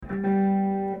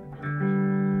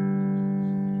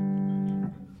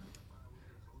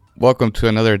Welcome to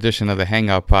another edition of the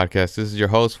Hangout Podcast. This is your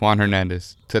host, Juan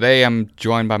Hernandez. Today, I'm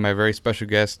joined by my very special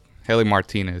guest, Heli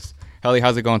Martinez. Heli,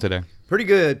 how's it going today? Pretty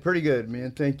good,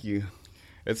 man. Thank you.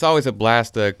 It's always a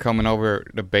blast coming over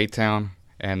to Baytown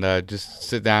and just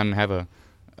sit down and have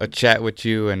a chat with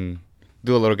you and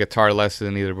do a little guitar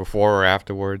lesson either before or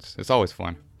afterwards. It's always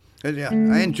fun. Yeah,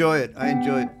 I enjoy it.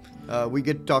 We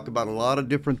get to talk about a lot of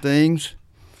different things,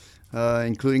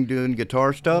 including doing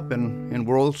guitar stuff and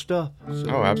world stuff. So.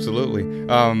 Oh, absolutely.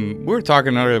 We were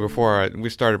talking earlier before we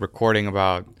started recording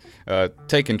about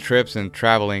taking trips and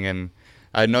traveling, and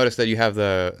I noticed that you have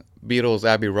the Beatles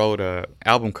Abbey Road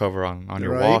album cover on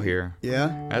your wall here.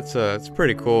 Yeah. That's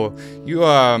pretty cool. You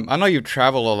I know you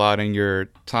travel a lot in your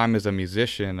time as a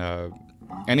musician.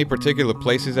 Any particular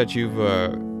places that you've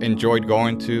enjoyed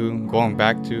going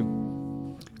back to?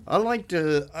 I liked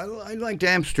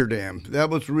Amsterdam. That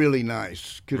was really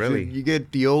nice. Really? You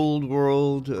get the old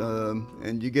world,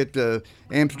 and you get the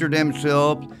Amsterdam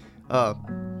itself.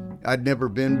 I'd never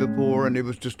been before, and it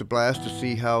was just a blast to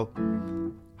see how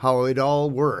it all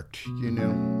worked. You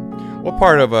know. What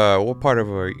part of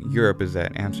Europe is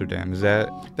that? Amsterdam? Is that?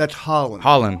 That's Holland.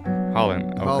 Holland.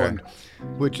 Okay. Holland,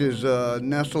 which is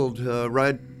nestled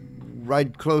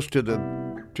right close to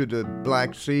the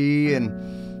Black Sea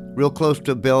and real close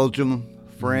to Belgium,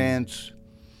 France,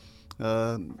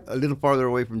 a little farther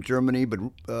away from Germany, but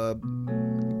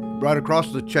right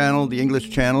across the Channel, the English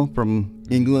Channel from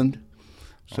England.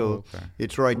 So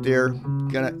It's right there,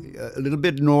 kind of a little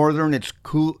bit northern. It's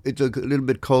cool. It's a little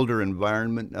bit colder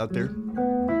environment out there.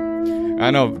 I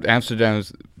know Amsterdam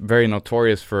is very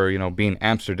notorious for being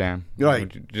Amsterdam.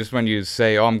 Right. Just when you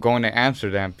say, "Oh, I'm going to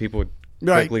Amsterdam," people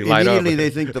quickly light up. Immediately they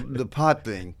think the pot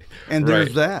thing, and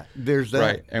there's that.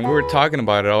 Right. And we were talking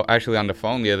about it actually on the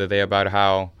phone the other day about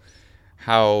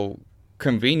how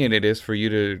convenient it is for you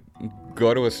to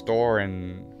go to a store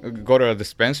and go to a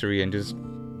dispensary and just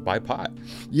buy pot.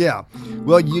 Yeah.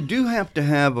 Well, you do have to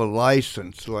have a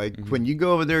license. Like when you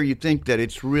go over there, you think that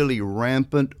it's really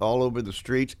rampant all over the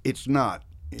streets. It's not.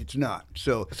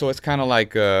 So it's kind of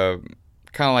like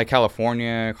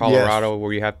California, Colorado,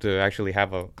 where you have to actually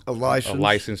have a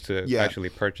license to actually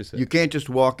purchase it. You can't just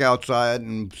walk outside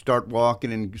and start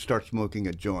walking and start smoking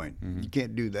a joint. Mm-hmm. You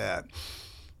can't do that.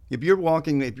 If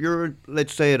you're,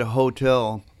 let's say, at a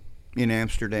hotel in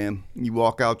Amsterdam, you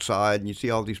walk outside and you see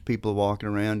all these people walking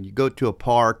around. You go to a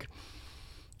park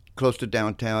close to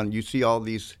downtown, you see all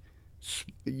these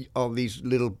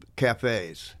little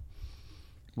cafes.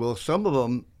 Well, some of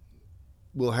them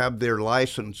will have their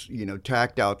license,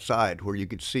 tacked outside where you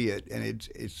could see it, and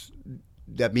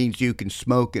that means you can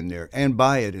smoke in there and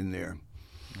buy it in there.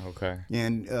 Okay.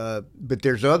 And but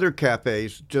there's other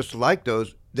cafes just like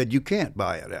those that you can't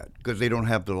buy it at because they don't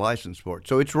have the license for it.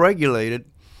 So it's regulated,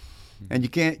 and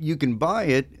you can buy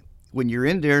it when you're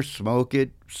in there, smoke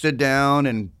it, sit down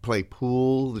and play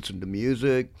pool, listen to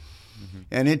music. Mm-hmm.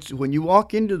 And it's when you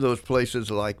walk into those places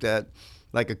like that,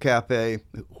 like a cafe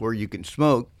where you can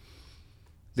smoke,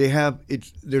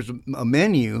 there's a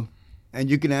menu, and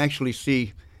you can actually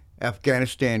see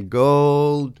Afghanistan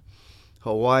gold,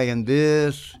 Hawaiian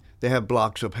this. They have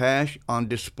blocks of hash on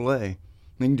display.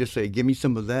 And you can just say, "Give me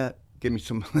some of that. Give me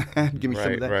some of that. Give me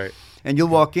some of that." Right. And you'll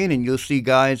walk in and you'll see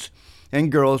guys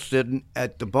and girls sitting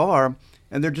at the bar,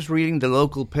 and they're just reading the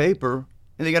local paper,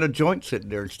 and they got a joint sitting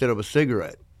there instead of a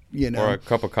cigarette. Or a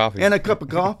cup of coffee. And a cup of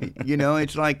coffee.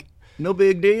 It's like no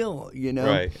big deal.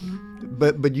 Right.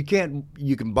 But you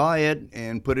can buy it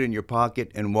and put it in your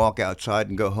pocket and walk outside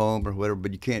and go home or whatever,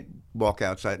 but you can't walk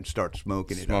outside and start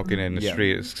smoking it in the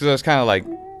street. So it's kind of like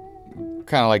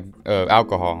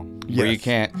alcohol, where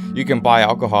yes. you can buy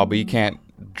alcohol, but you can't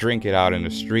drink it out in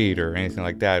the street or anything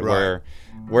like that, right.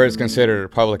 where it's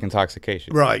considered public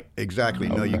intoxication. Right, exactly.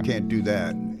 No, you can't do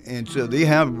that. And so they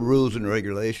have rules and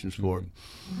regulations for it.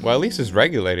 Well, at least it's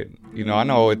regulated. I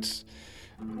know it's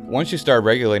once you start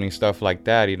regulating stuff like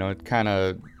that, it kind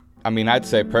of, I'd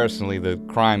say personally, the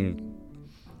crime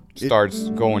starts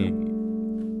going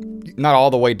not all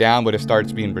the way down, but it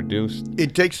starts being reduced.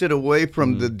 It takes it away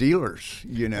from the dealers,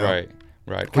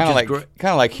 Right. Kind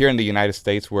of like here in the United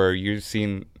States, where you've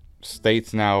seen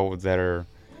states now that are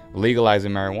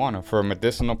legalizing marijuana for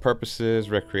medicinal purposes,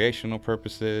 recreational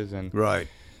purposes, and right.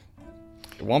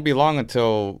 It won't be long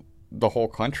until the whole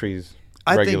country's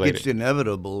I regulated. think it's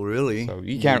inevitable, really. So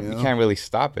you can't really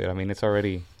stop it. It's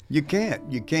already. You can't,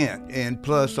 and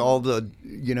plus all the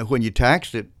when you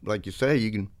tax it, like you say,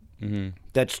 you can. Mm-hmm.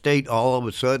 That state all of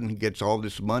a sudden gets all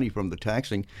this money from the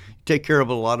taxing, take care of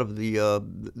a lot of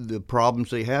the problems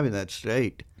they have in that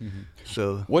state. Mm-hmm.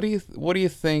 So what do you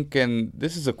think? And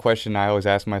this is a question I always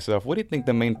ask myself. What do you think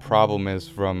the main problem is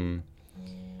from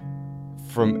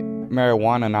from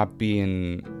marijuana not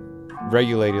being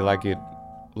regulated like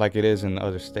it is in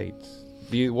other states?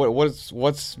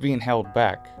 What's being held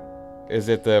back? Is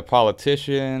it the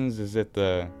politicians? Is it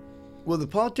the... Well, the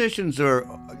politicians are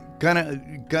kind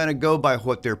of go by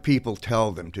what their people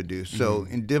tell them to do. So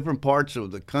in different parts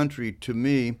of the country, to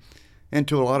me, and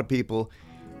to a lot of people,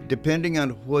 depending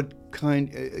on what kind,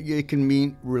 it can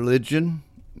mean religion.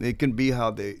 It can be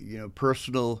how they,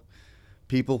 personal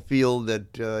people feel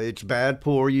that it's bad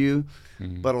for you.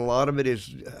 But a lot of it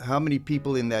is how many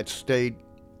people in that state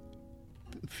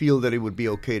feel that it would be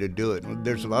okay to do it.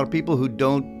 There's a lot of people who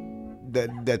don't,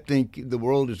 that think the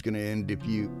world is going to end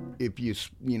if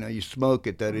you smoke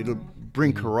it, that it'll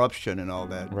bring corruption and all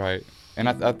that. Right. And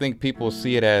I think people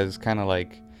see it as kind of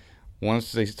like,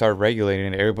 once they start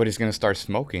regulating it, everybody's going to start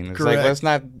smoking. It's Correct.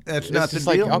 like, That's it's not just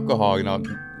the like deal. alcohol,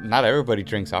 not everybody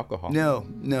drinks alcohol.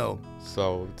 No.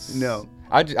 So it's, No.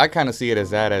 I kind of see it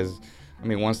as that,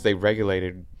 once they regulate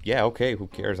it, yeah, okay, who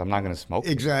cares? I'm not going to smoke.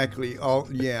 Exactly. All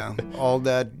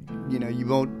that,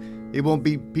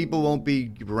 people won't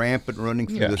be rampant running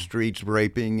through the streets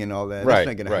raping and all that. Right,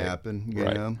 That's not going to happen, you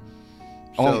know.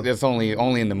 It's only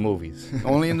in the movies.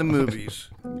 Only in the movies.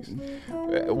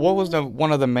 What was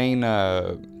one of the main,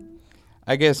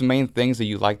 main things that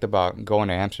you liked about going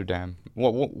to Amsterdam?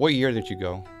 What year did you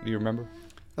go? Do you remember?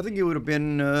 I think it would have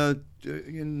been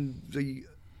in the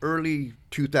early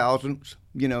 2000s,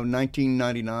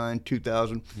 1999,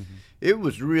 2000. It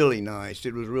was really nice.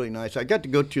 I got to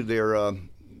go to their,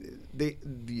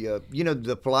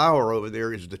 the flower over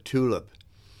there is the tulip.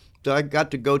 So I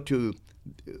got to go to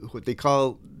what they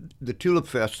call the Tulip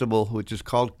Festival, which is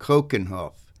called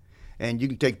Kokenhof. And you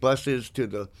can take buses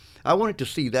to I wanted to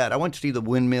see that. I wanted to see the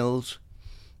windmills,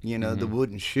 the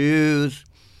wooden shoes,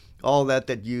 all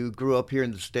that you grew up here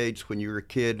in the States when you were a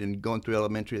kid and going through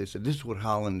elementary. They said, this is what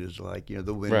Holland is like,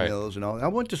 the windmills and all. I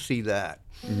want to see that.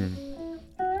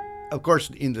 Of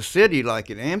course, in the city, like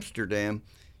in Amsterdam,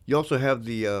 you also have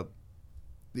the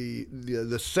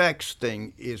sex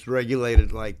thing is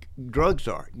regulated like drugs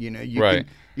are. You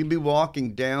can be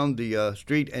walking down the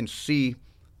street and see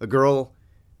a girl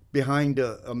behind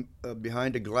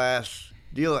a glass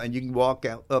deal, and you can walk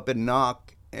up and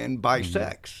knock and buy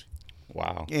sex.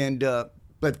 Wow. And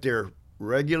but they're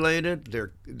regulated.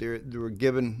 They're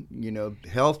given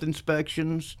health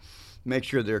inspections, make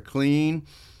sure they're clean,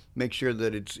 make sure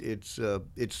that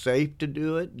it's safe to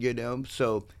do it.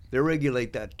 So they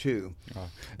regulate that too.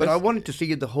 But I wanted to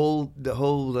see the whole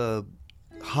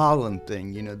Holland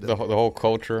thing. The whole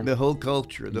culture. The whole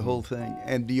culture, the whole thing,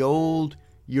 and the old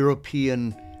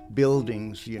European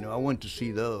buildings. I want to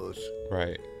see those.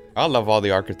 Right. I love all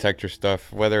the architecture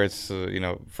stuff, whether it's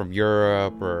from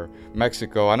Europe or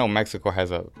Mexico. I know Mexico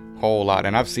has a whole lot,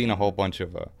 and I've seen a whole bunch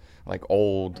of like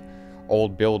old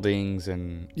buildings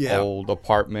and old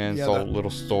apartments, old little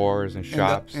stores and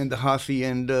shops, and the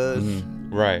haciendas.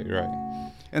 Right.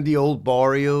 And the old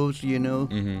barrios.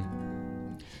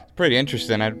 It's pretty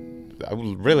interesting. I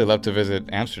would really love to visit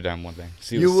Amsterdam one day.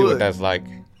 See what that's like.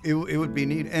 It would be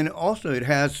neat, and also it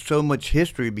has so much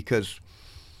history because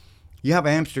you have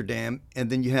Amsterdam, and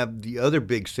then you have the other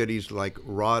big cities like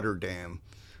Rotterdam,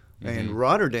 and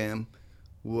Rotterdam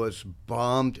was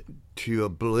bombed to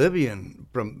oblivion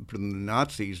from the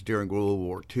Nazis during World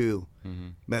War II,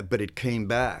 but it came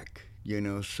back.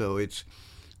 So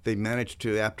they managed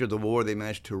to, after the war, they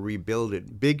managed to rebuild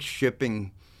it. Big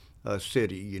shipping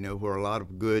city, where a lot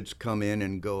of goods come in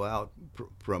and go out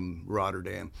from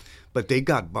Rotterdam. But they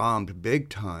got bombed big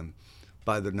time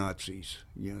by the Nazis.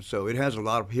 So it has a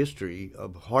lot of history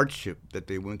of hardship that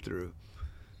they went through.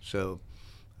 So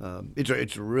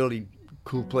it's a really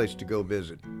cool place to go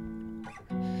visit.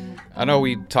 I know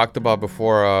we talked about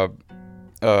before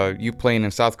you playing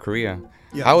in South Korea.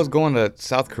 Yeah. How was going to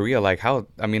South Korea like? I've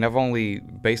only,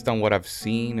 based on what I've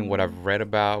seen and what I've read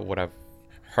about, what I've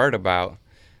heard about,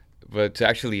 but to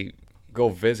actually go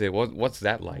visit, what's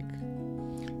that like?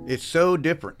 It's so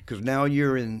different because now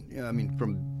you're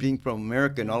from being from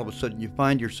America, and all of a sudden you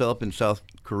find yourself in South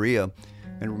Korea.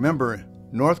 And remember,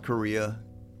 North Korea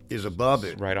is above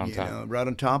it. Right on top. Right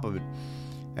on top of it.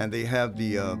 And they have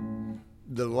the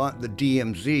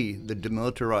DMZ, the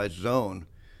demilitarized zone,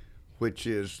 which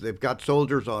is, they've got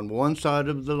soldiers on one side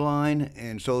of the line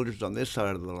and soldiers on this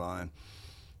side of the line.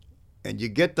 And you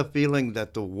get the feeling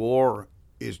that the war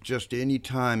is just any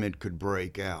time it could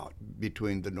break out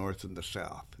between the North and the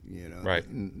South. Right.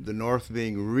 The North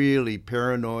being really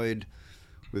paranoid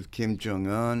with Kim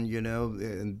Jong-un,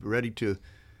 and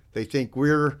they think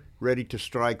we're ready to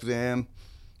strike them.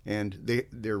 And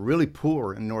they're really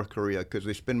poor in North Korea because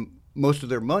they spend most of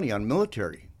their money on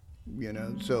military,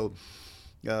 So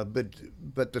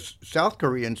But the South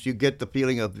Koreans, you get the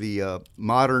feeling of the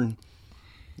modern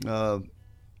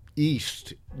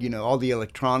East. All the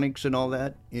electronics and all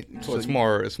that. So it's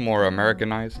more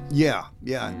Americanized. Yeah.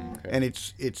 Okay. And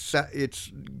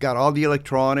it's got all the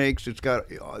electronics. It's got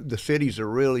the cities are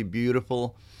really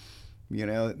beautiful.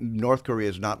 North Korea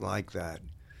is not like that.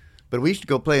 But we used to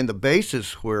go play in the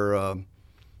bases where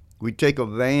we'd take a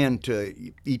van to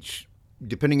each,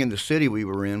 depending on the city we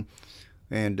were in,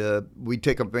 and we'd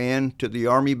take a van to the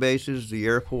Army bases, the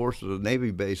Air Force, or the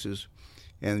Navy bases,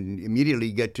 and immediately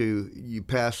you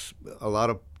pass a lot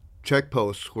of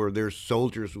checkposts where there's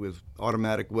soldiers with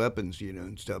automatic weapons,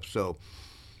 and stuff. So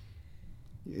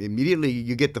immediately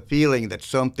you get the feeling that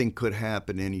something could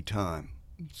happen any time.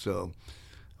 So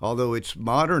although it's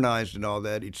modernized and all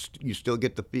that, you still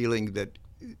get the feeling that,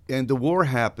 and the war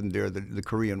happened there, the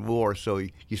Korean War, so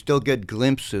you still get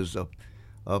glimpses of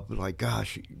like,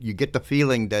 gosh, you get the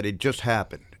feeling that it just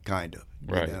happened, kind of.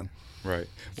 Right. Right.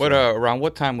 So, Around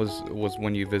what time was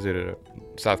when you visited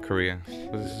South Korea?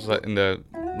 Was this in the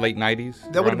late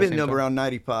 90s? That would have been around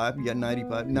 95. Yeah,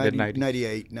 95. 90,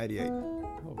 Mid-90s? 98.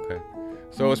 Okay.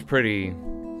 So it was pretty...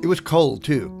 It was cold,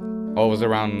 too. Oh, it was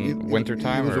around winter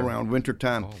time? It was around winter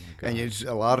time. Oh, my God. And it's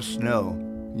a lot of snow,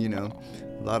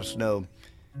 a lot of snow.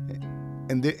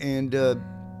 And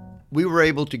we were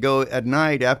able to go at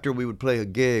night after we would play a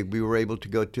gig. We were able to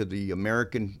go to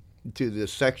the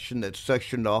section that's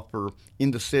sectioned off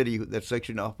in the city, that's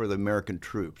sectioned off for the American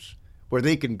troops, where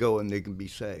they can go and they can be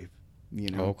safe.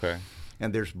 Okay.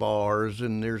 And there's bars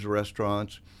and there's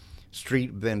restaurants,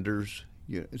 street vendors.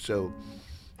 So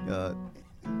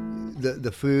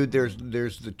the food, there's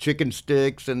the chicken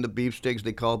sticks and the beef sticks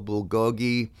they call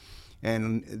bulgogi,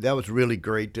 and that was really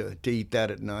great to eat that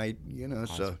at night.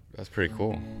 So that's pretty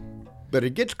cool. But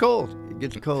it gets cold.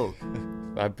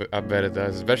 I bet it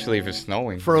does, especially if it's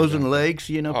snowing. Frozen lakes,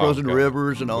 frozen God.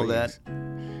 rivers and all Please. that.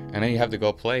 And then you have to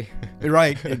go play.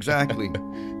 Right, exactly.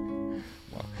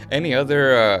 Any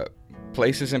other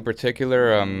places in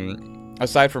particular,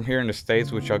 aside from here in the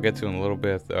States, which I'll get to in a little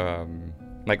bit,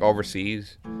 like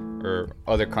overseas or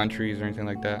other countries or anything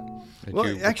like that?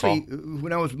 Well, actually,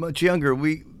 when I was much younger,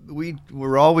 we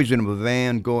were always in a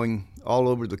van going all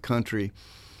over the country.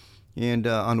 And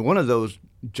on one of those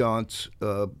jaunts,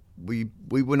 we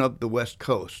went up the West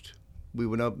Coast.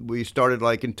 We started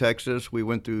like in Texas.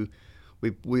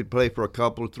 We'd play for a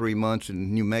couple of 3 months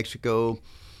in New Mexico,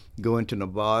 go into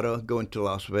Nevada, go into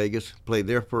Las Vegas, play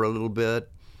there for a little bit,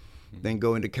 then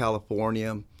go into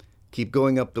California, keep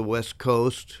going up the West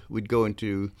Coast. We'd go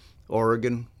into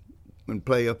Oregon and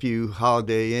play a few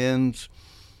Holiday Inns,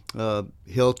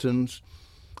 Hiltons,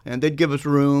 and they'd give us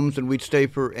rooms and we'd stay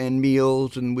and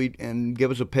meals and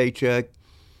give us a paycheck,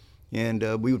 and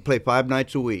we would play 5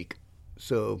 nights a week.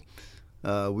 So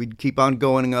we'd keep on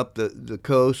going up the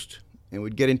coast, and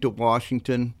we'd get into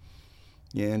Washington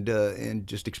and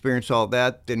just experience all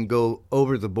that, then go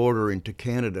over the border into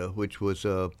Canada, which was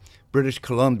British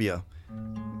Columbia.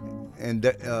 And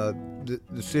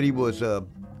the city was,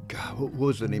 God, what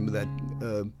was the name of that?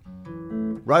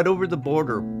 Right over the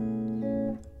border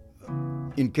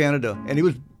in Canada. And it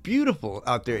was beautiful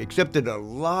out there, except that a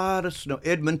lot of snow.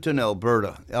 Edmonton,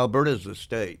 Alberta. Alberta is the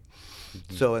state.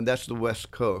 Mm-hmm. So, and that's the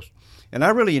West Coast. And I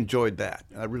really enjoyed that.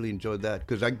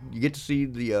 Because you get to see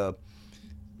the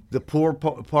poor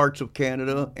parts of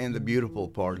Canada and the beautiful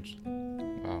parts.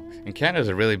 Wow. And Canada's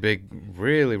a really big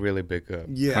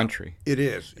country. It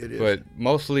is. But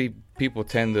mostly people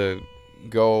tend to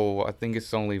go, I think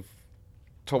it's only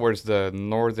towards the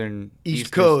northern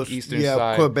eastern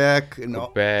side. Quebec,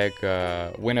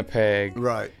 Winnipeg,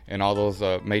 right, and all those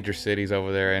major cities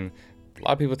over there. And a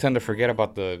lot of people tend to forget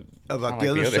about the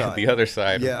other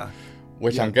side. Yeah.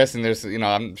 Which I'm guessing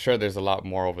I'm sure there's a lot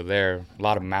more over there. A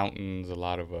lot of mountains, a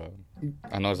lot of,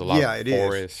 I know there's a lot of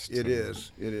forests. It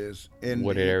is. And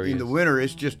wooded areas. In the winter,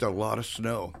 it's just a lot of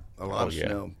snow. A lot of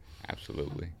snow.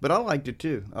 Absolutely. But I liked it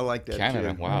too. I like that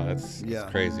Canada, too. wow, that's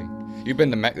crazy. You've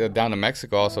been down to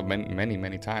Mexico also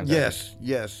many times.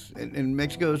 Yes. And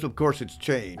Mexico, of course, it's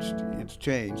changed.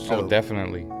 So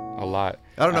definitely. A lot.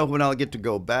 I don't know when I'll get to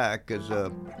go back, because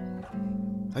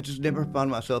I just never found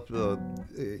myself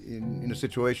in a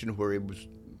situation where it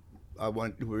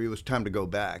was time to go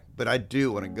back. But I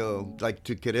do want to go, like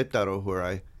to Querétaro, where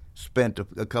I spent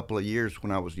a couple of years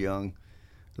when I was young,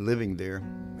 living there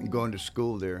and going to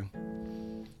school there.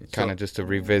 Kind of just to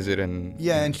revisit and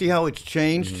see how it's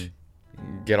changed.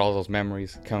 Get all those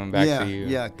memories coming back to you.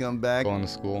 Yeah, come back. Going to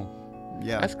school.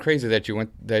 Yeah. That's crazy that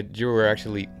you were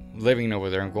actually living over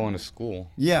there and going to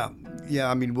school. Yeah.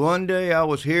 I mean, one day I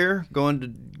was here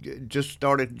just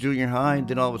started junior high, and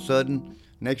then all of a sudden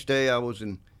Next day I was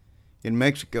in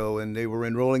Mexico, and they were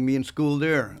enrolling me in school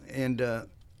there, and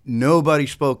nobody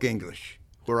spoke English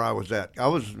where I was at. I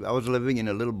was living in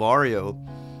a little barrio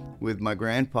with my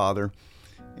grandfather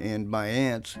and my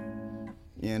aunts,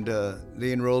 and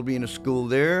they enrolled me in a school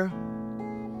there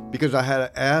because I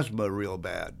had asthma real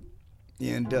bad.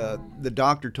 And the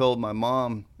doctor told my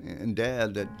mom and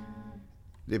dad that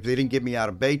if they didn't get me out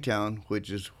of Baytown,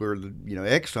 which is where the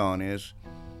Exxon is,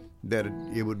 that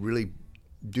it would really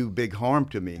do big harm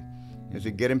to me. I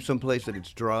said, get him someplace that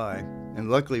it's dry. And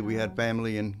luckily we had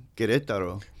family in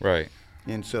Querétaro. Right.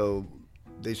 And so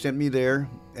they sent me there,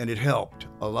 and it helped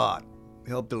a lot.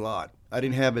 Helped a lot. I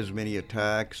didn't have as many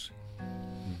attacks.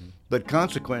 Mm-hmm. But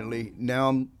consequently,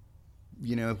 now,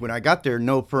 when I got there,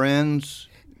 no friends.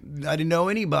 I didn't know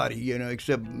anybody,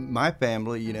 except my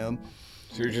family, So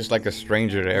you're just like a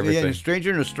stranger to everything. Yeah, a stranger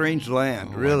in a strange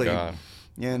land, oh really. My God.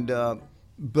 And,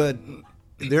 but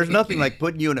there's nothing like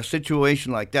putting you in a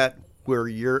situation like that where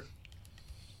you're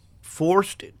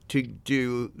forced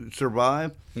to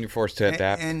survive. You're forced to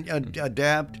adapt. And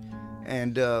adapt.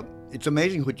 And it's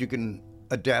amazing what you can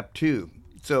adapt to.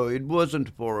 So it wasn't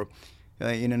for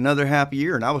in another half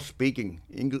year, and I was speaking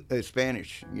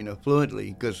Spanish,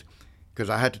 fluently, because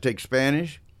I had to take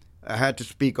Spanish. I had to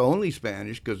speak only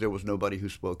Spanish because there was nobody who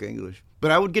spoke English.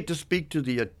 But I would get to speak to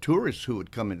the tourists who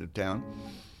would come into town.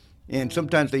 And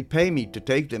sometimes they'd pay me to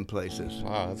take them places.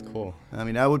 Wow, that's cool. I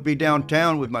mean, I would be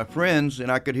downtown with my friends, and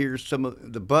I could hear some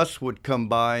of the bus would come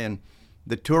by, and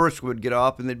the tourists would get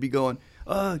off, and they'd be going,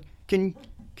 can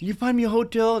you find me a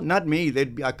hotel? Not me.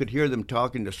 I could hear them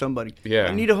talking to somebody. Yeah.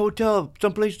 I need a hotel,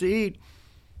 someplace to eat.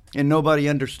 And nobody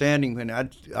understanding. And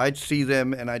I'd see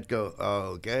them, and I'd go, oh,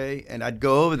 okay. And I'd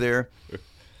go over there,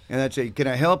 and I'd say, can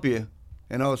I help you?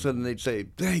 And all of a sudden they'd say,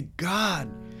 thank God,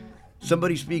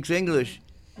 somebody speaks English.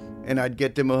 And I'd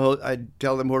get them I'd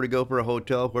tell them where to go for a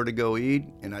hotel, where to go eat,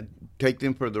 and I'd take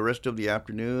them for the rest of the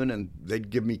afternoon, and they'd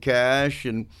give me cash,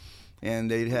 and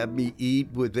they'd have me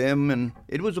eat with them, and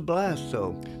it was a blast.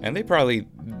 So. And they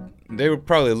would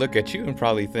probably look at you and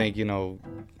probably think,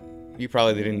 you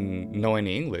probably didn't know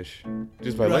any English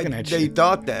just by looking at you. They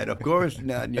thought that, of course.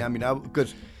 I mean,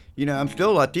 because I'm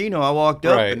still Latino. I walked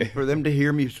up, right. And for them to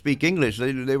hear me speak English,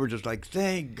 they were just like,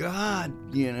 thank God,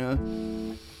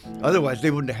 Otherwise,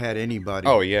 they wouldn't have had anybody.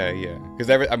 Oh yeah. Because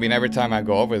every time I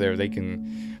go over there,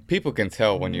 people can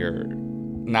tell when you're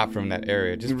not from that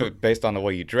area just based on the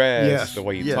way you dress, yes. the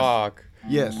way you talk.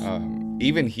 Yes.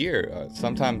 Even here,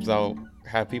 sometimes I'll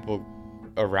have people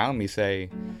around me say,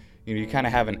 you kind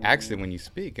of have an accent when you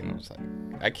speak, and I'm just like,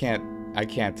 I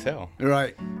can't tell.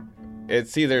 Right.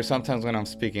 It's either sometimes when I'm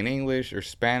speaking English or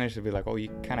Spanish, it'll be like, oh, you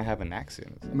kind of have an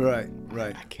accent. Right.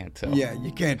 I can't tell. Yeah,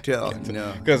 you can't tell.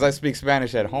 No. Because I speak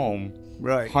Spanish at home,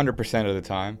 right, 100% of the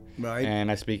time. Right.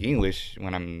 And I speak English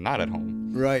when I'm not at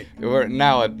home. Right.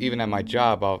 Now, even at my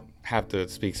job, I'll have to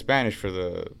speak Spanish for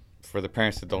the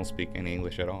parents that don't speak any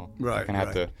English at all. Right. I kind of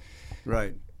have to.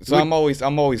 Right. So I'm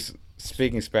always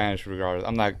speaking Spanish regardless.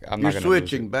 I'm not You're gonna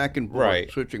switching back and forth. Right.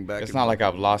 Switching back. It's not like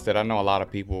I've lost it. I know a lot of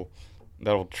people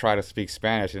that'll try to speak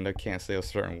Spanish and they can't say a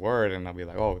certain word, and I'll be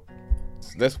like, oh,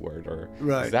 it's this word or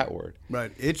right. it's that word.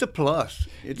 Right. It's a plus.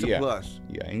 It's a plus.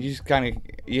 Yeah, and you just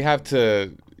you have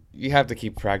to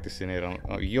keep practicing it.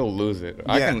 You'll lose it.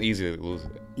 Yeah. I can easily lose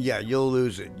it. Yeah, you'll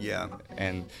lose it. Yeah.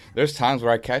 And there's times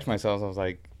where I catch myself. I was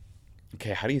like,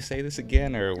 okay, how do you say this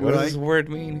again? Or what does this word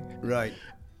mean? Right.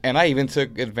 And I even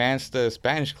took advanced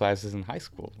Spanish classes in high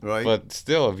school. Right. But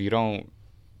still, if you're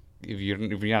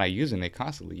not using it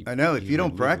constantly, I know if you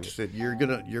don't practice it, you're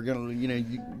gonna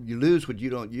you lose what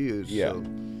you don't use. Yeah.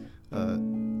 So,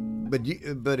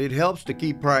 but it helps to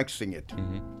keep practicing it.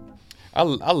 Mm-hmm. I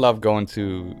love going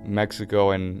to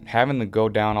Mexico, and having to go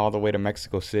down all the way to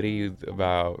Mexico City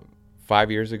about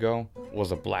 5 years ago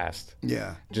was a blast.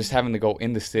 Yeah. Just having to go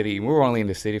in the city. We were only in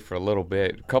the city for a little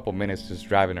bit, a couple minutes, just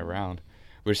driving around.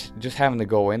 Just having to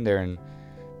go in there and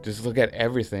just look at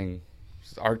everything.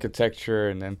 Architecture,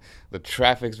 and then the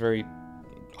traffic's very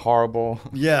horrible.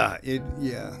 Yeah.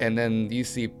 And then you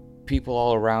see people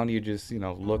all around you just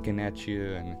looking at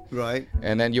you, and right.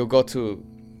 And then you'll go to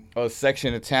a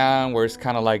section of town where it's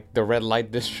kind of like the red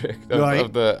light district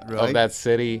of that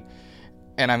city,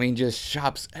 and I mean just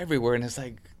shops everywhere, and it's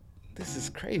like, this is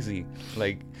crazy.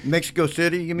 Like Mexico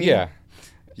City, you mean? Yeah.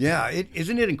 Yeah,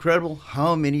 isn't it incredible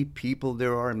how many people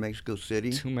there are in Mexico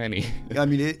City? Too many. I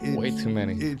mean, it's way too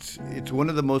many. It's one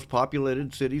of the most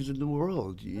populated cities in the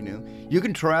world. You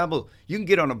can travel. You can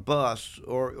get on a bus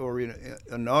or in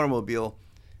an automobile,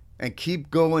 and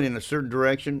keep going in a certain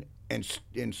direction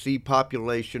and see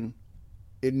population.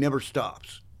 It never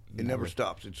stops. It never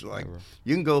stops. It's like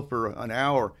you can go for an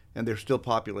hour and there's still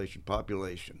population.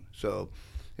 So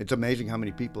it's amazing how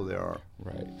many people there are.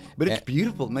 Right. But it's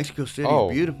beautiful. Mexico City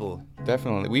is beautiful.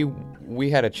 Definitely. We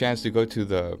had a chance to go to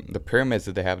the pyramids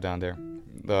that they have down there,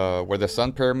 where the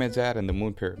sun pyramid's at and the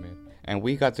moon pyramid, and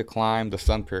we got to climb the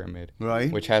sun pyramid,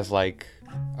 right? Which has like,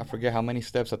 I forget how many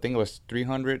steps. I think it was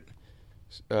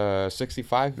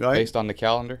 365, right, based on the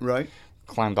calendar. Right.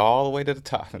 Climbed all the way to the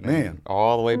top and then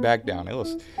all the way back down. It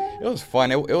was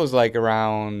fun. It was like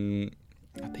around,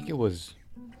 I think it was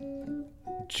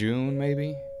June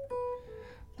maybe.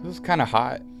 It was kind of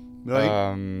hot.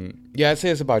 Right. Yeah, I'd say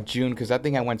it's about June because I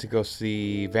think I went to go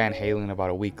see Van Halen about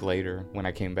a week later when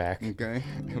I came back. Okay.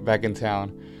 Back in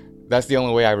town. That's the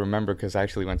only way I remember because I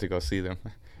actually went to go see them.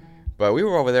 But we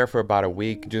were over there for about a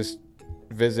week just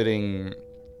visiting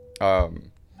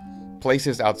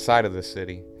places outside of the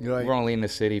city. Right. We were only in the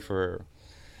city for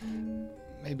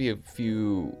maybe a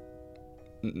few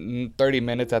 30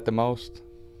 minutes at the most.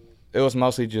 It was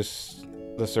mostly just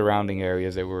the surrounding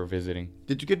areas that we were visiting.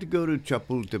 Did you get to go to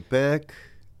Chapultepec?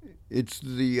 It's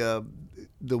the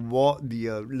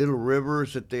little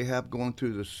rivers that they have going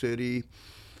through the city.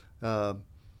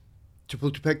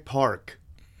 Chapultepec Park.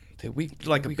 It's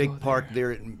like a big park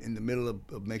there in the middle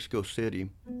of Mexico City.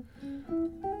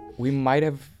 We might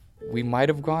have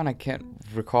gone. I can't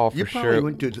recall for sure. You probably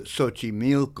went to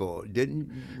Xochimilco,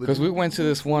 didn't? Because we went to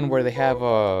this one where they have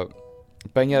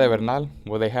Peña de Bernal,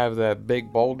 where they have that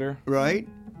big boulder. Right.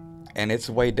 And it's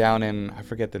way down in, I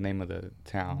forget the name of the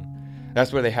town.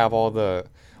 That's where they have all the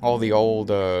old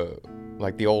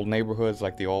like the old neighborhoods,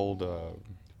 like the old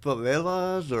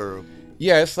favelas or.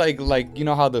 Yeah, it's like you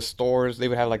know how the stores, they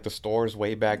would have like the stores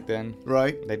way back then.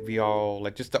 Right. They'd be all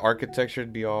like, just the architecture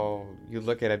would be all, you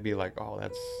look at it, be like, oh,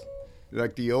 that's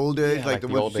like the old days, yeah, like the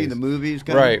ones you see in the movies.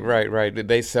 Right.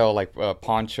 They sell like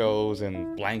ponchos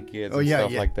and blankets and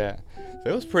stuff like that. So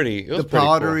it was pretty. It was the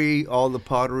pottery, cool. all the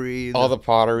pottery,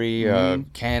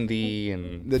 candy,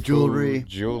 and the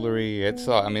jewelry. It's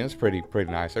I mean, it's pretty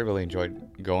nice. I really enjoyed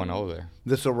going over there.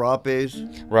 The serapes.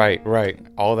 Right.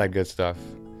 All that good stuff.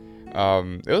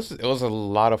 It was a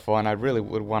lot of fun. I really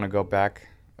would want to go back,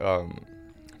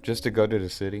 just to go to the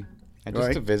city and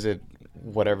just to visit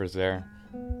whatever's there.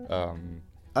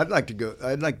 I'd like to go.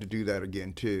 I'd like to do that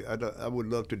again too. I would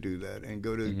love to do that and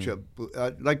go to.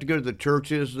 I'd like to go to the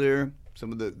churches there.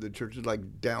 Some of the churches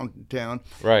like downtown.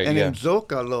 Right. And in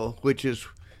Zócalo, which is,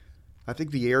 I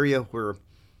think, the area where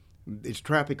it's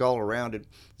traffic all around it.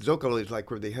 Zócalo is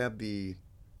like where they have the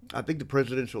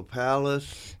presidential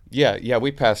palace. Yeah,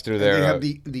 we passed through there. And they have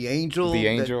the angel. The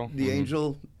angel.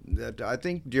 Angel that I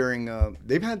think during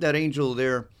they've had that angel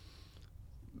there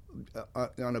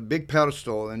on a big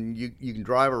pedestal, and you can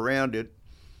drive around it.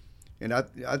 And I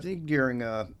think during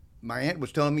my aunt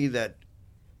was telling me that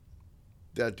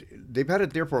they've had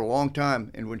it there for a long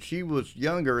time. And when she was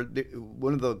younger,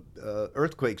 one of the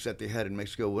earthquakes that they had in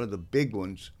Mexico, one of the big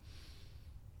ones,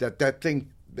 that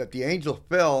the angel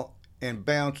fell and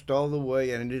bounced all the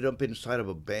way and ended up inside of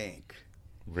a bank.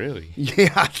 Really?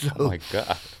 Yeah. So, oh my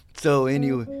God. So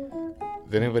anyway.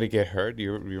 Did anybody get hurt? Do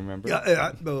you remember?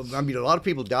 Yeah, I mean, a lot of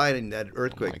people died in that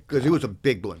earthquake because it was a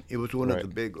big one. It was one of the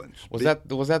big ones. Was that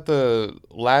the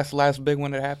last big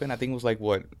one that happened? I think it was like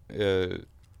what, in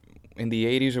the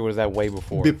 80s, or was that way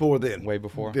before? Before then. Way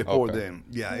before? Before then.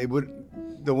 Yeah, it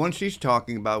would. The one she's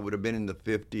talking about would have been in the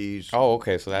 50s. Oh,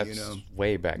 okay. So that's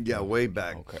way back. Yeah, way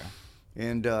back. Okay.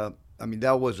 And I mean,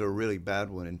 that was a really bad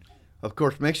one. And of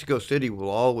course, Mexico City will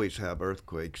always have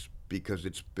earthquakes because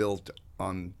it's built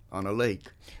on a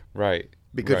lake. Right.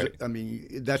 Because, I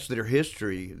mean, that's their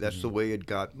history. That's the way it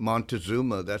got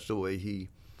Montezuma. That's the way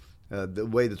the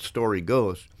way the story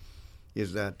goes,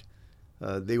 is that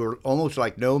they were almost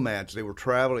like nomads. They were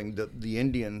traveling. The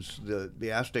Indians,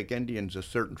 the Aztec Indians, a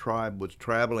certain tribe was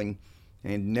traveling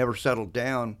and never settled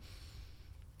down.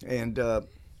 And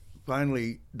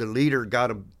finally, the leader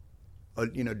got a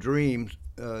dream.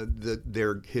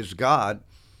 His god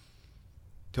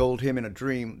told him in a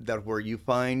dream that where you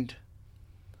find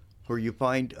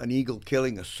an eagle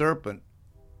killing a serpent,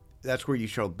 that's where you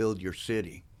shall build your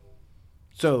city.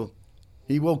 So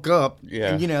he woke up,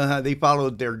 and you know how they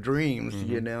followed their dreams,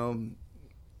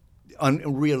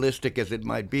 unrealistic as it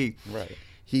might be. Right.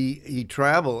 He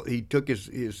traveled. He took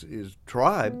his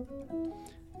tribe,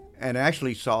 and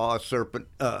actually saw a serpent,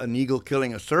 an eagle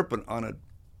killing a serpent on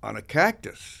a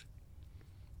cactus,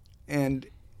 and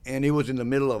it was in the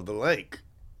middle of the lake.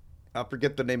 I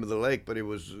forget the name of the lake, but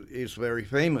it's very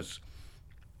famous.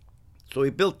 So he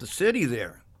built the city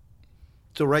there.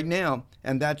 So right now,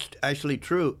 and that's actually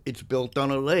true, it's built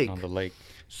on a lake. On the lake.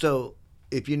 So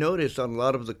if you notice on a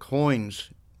lot of the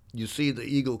coins you see the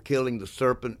eagle killing the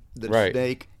serpent, the Right.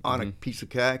 snake on a Mhm. piece of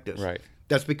cactus. Right.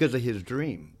 That's because of his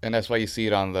dream. And that's why you see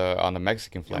it on the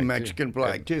Mexican flag. Mexican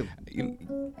flag too.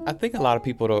 I think a lot of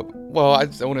people don't. Well, I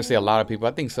want to say a lot of people.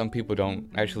 I think some people don't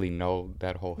actually know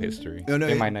that whole history. No,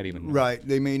 They might not even know. Right,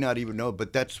 they may not even know,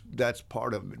 but that's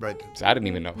part of it, right? So I didn't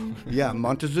even know. Yeah,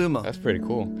 Montezuma. That's pretty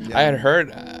cool. Yeah.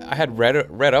 I had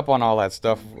read up on all that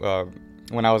stuff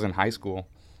when I was in high school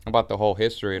about the whole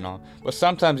history and all. But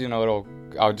sometimes,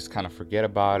 I'll just kind of forget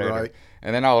about it. Right.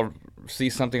 And then I'll see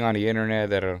something on the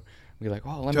internet that'll be like,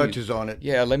 oh, touches on it.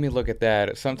 Yeah, let me look at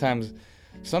that. Sometimes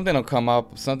something will come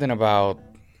up, something about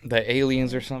the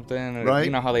aliens or something. Right. You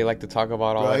know how they like to talk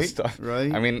about all that stuff.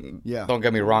 Right. I mean, Yeah. don't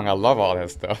get me wrong, I love all that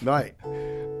stuff. Right.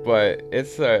 But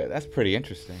it's that's pretty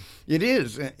interesting. It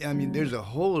is. I mean, there's a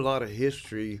whole lot of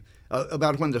history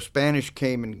about when the Spanish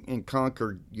came and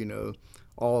conquered,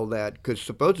 all that. Because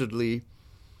supposedly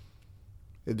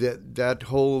that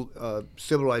whole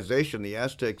civilization, the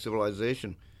Aztec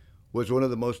civilization, was one of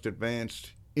the most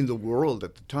advanced in the world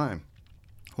at the time.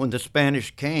 When the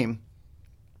Spanish came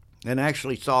and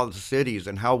actually saw the cities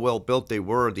and how well built they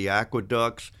were, the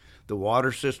aqueducts, the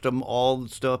water system, all the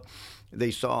stuff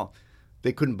they saw,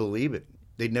 they couldn't believe it.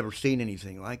 They'd never seen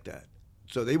anything like that.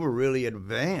 So they were really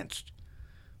advanced,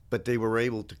 but they were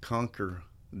able to conquer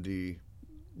the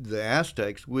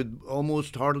Aztecs with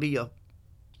almost hardly a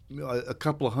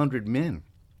couple of hundred men.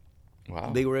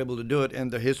 Wow. They were able to do it,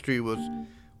 and the history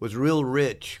was real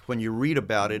rich. When you read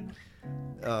about it,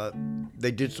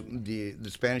 they did the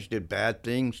Spanish did bad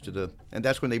things and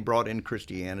that's when they brought in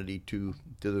Christianity to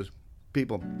the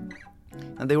people,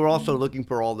 and they were also looking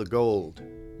for all the gold,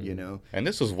 And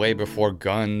this was way before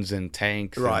guns and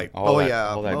tanks. Right. And all that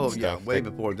Yeah, stuff. way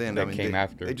before then. That came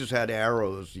after. They just had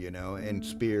arrows, and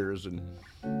spears, and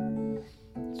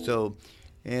so,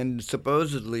 and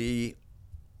supposedly,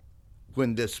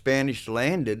 when the Spanish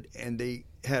landed and they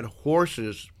had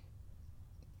horses,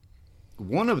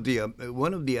 one of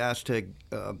the Aztec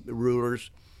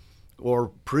rulers or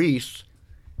priests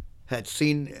had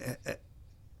seen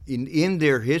in the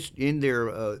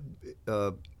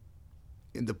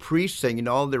priest thing, in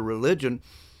all their religion,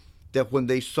 that when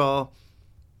they saw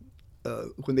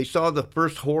the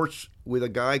first horse with a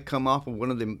guy come off of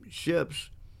one of them ships,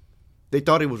 they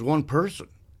thought it was one person.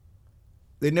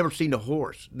 They'd never seen a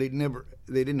horse. They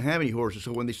didn't have any horses.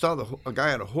 So when they saw a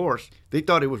guy on a horse, they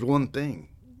thought it was one thing.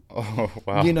 Oh,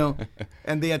 wow.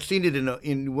 And they had seen it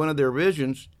in one of their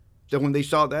visions, that when they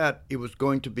saw that, it was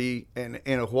going to be and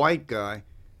a white guy,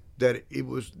 that it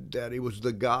was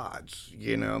the gods,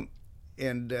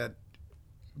 and that.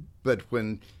 But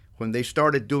when they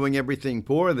started doing everything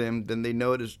for them, then they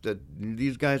noticed that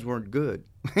these guys weren't good.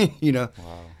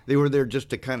 Wow. They were there just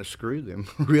to kind of screw them,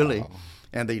 really. Wow.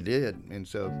 And they did, and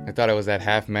so I thought it was that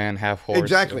half man, half horse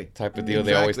type of deal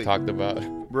they always talked about.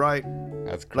 Right.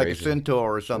 That's crazy. Like a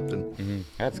centaur or something. Mm-hmm.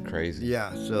 That's crazy.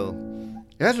 Yeah, so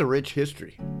it has a rich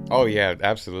history. Oh yeah,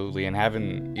 absolutely. And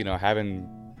having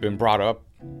been brought up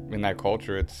in that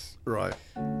culture, it's right.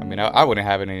 I mean, I wouldn't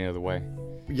have it any other way.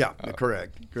 Yeah,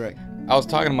 correct. I was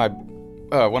talking to my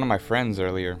one of my friends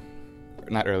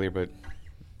not earlier, but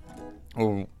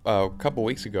a couple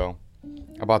weeks ago,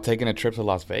 about taking a trip to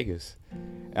Las Vegas.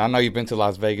 And I know you've been to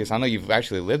Las Vegas. I know you've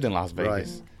actually lived in Las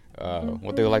Vegas. Right.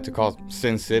 What they would like to call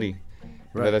Sin City.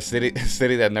 Right. The city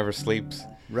that never sleeps.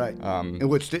 Right. And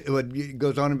what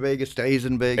goes on in Vegas stays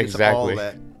in Vegas. Exactly. All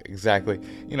that. Exactly.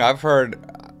 I've heard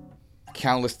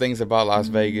countless things about Las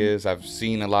Vegas. I've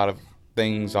seen a lot of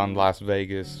things on Las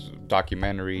Vegas,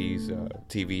 documentaries,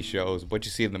 TV shows, what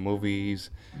you see in the movies.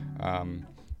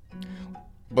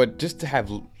 But just to have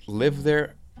lived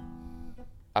there,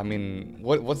 I mean,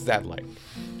 what's that like?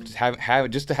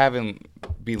 Just to have him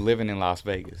be living in Las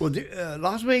Vegas. Well,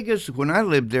 Las Vegas, when I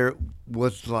lived there,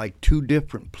 was like two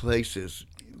different places.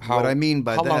 What I mean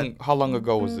by that. How long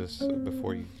ago was this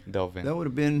before you delve in? That would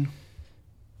have been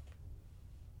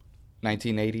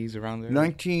 1980s, around there.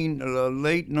 Late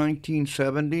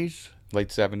 1970s. Late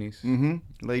 70s. Mm-hmm.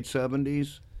 Late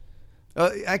 70s.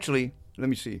 Actually, let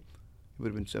me see. It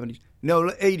would have been 70s. No,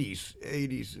 80s.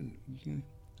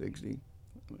 60.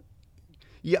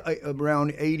 Yeah,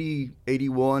 around 80,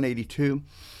 81, 82.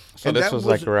 So and this was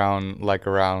like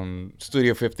around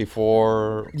Studio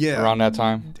 54, around that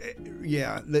time?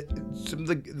 Yeah. Some of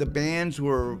the bands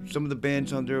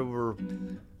on there were,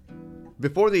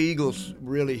 before the Eagles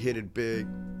really hit it big,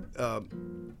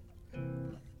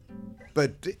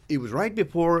 but it was right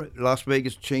before Las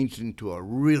Vegas changed into a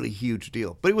really huge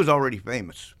deal. But it was already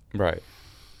famous. Right.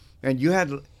 And you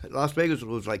had, Las Vegas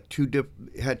was like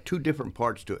had two different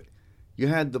parts to it. You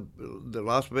had the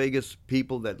Las Vegas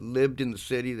people that lived in the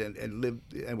city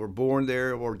and were born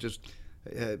there, or just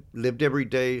lived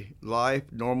everyday life,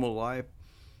 normal life,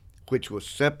 which was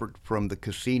separate from the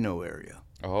casino area.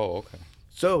 Oh, okay.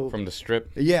 So From the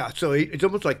Strip? yeah, so it's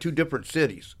almost like two different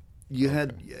cities. You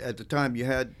had at the time you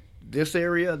had this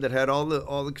area that had all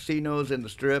the casinos and the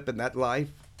Strip and that life.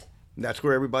 And that's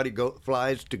where everybody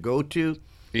flies to go to.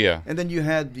 Yeah. And then you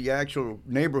had the actual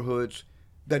neighborhoods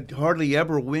that hardly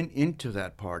ever went into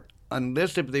that part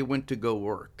unless if they went to go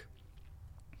work.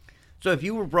 So if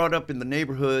you were brought up in the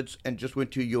neighborhoods and just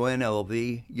went to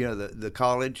UNLV, the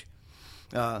college,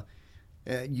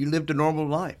 you lived a normal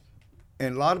life.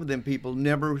 And a lot of them people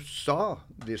never saw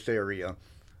this area.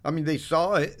 I mean, they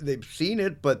saw it, they've seen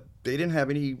it, but they didn't have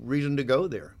any reason to go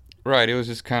there. Right. It was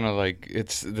just kind of like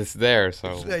it's there.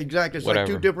 So Exactly. It's whatever.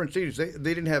 like two different cities. They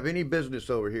didn't have any business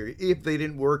over here. If they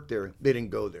didn't work there, they didn't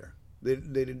go there. They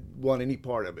didn't want any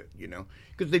part of it,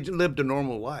 because they lived a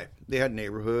normal life. They had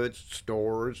neighborhoods,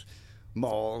 stores,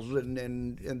 malls,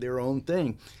 and their own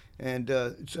thing. And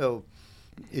so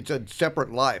it's a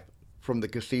separate life from the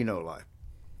casino life.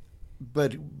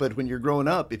 But when you're growing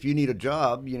up, if you need a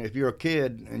job, if you're a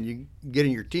kid and you get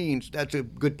in your teens, that's a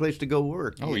good place to go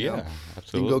work. Oh, yeah,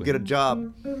 absolutely. You can go get a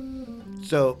job.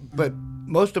 So, but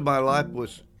most of my life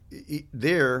was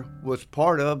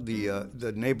part of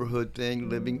the neighborhood thing,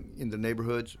 living in the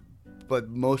neighborhoods. But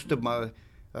most of my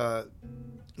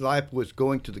life was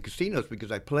going to the casinos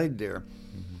because I played there.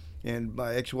 Mm-hmm. And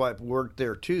my ex-wife worked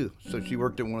there too, so she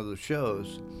worked in one of the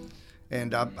shows.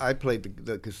 And I played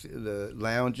the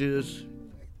lounges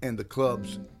and the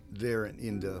clubs there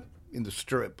in the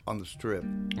Strip, on the Strip.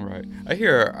 Right. I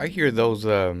hear those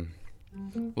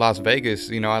Las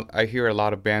Vegas. I hear a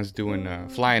lot of bands doing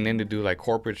flying in to do like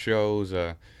corporate shows,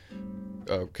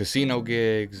 casino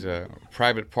gigs,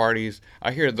 private parties.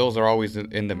 I hear those are always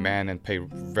in demand and pay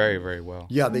very, very well.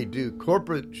 Yeah, they do.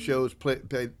 Corporate shows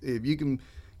pay if you can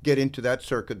get into that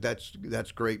circuit.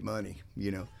 That's great money.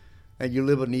 And you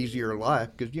live an easier life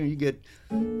because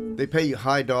they pay you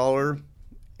high dollar,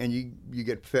 and you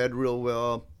get fed real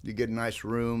well. You get nice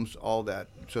rooms, all that.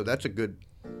 So that's a good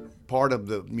part of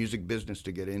the music business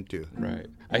to get into. Right.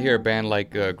 I hear a band like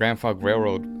Grand Funk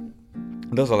Railroad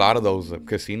does a lot of those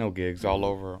casino gigs all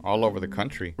over the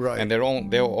country. Right. And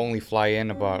they'll only fly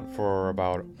in for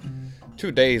about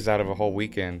 2 days out of a whole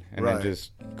weekend, and then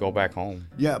just go back home.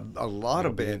 Yeah, a lot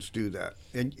of bands do that.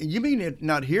 And you may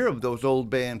not hear of those old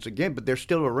bands again, but they're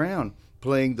still around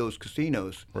playing those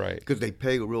casinos. Right. Because they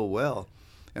pay real well.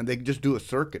 And they just do a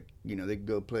circuit. They can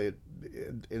go play it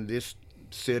in this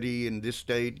city, in this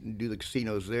state, and do the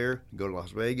casinos there. Go to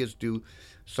Las Vegas,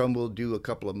 some will do a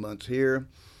couple of months here.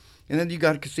 And then you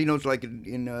got casinos like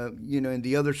in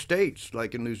the other states,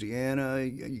 like in Louisiana,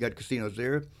 you got casinos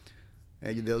there.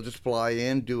 And they'll just fly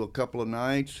in, do a couple of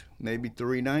nights, maybe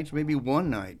 3 nights, maybe 1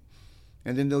 night.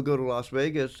 And then they'll go to Las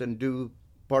Vegas and do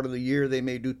part of the year, they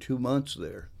may do 2 months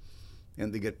there.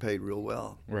 And they get paid real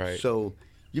well. Right. So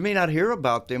you may not hear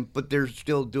about them, but they're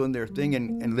still doing their thing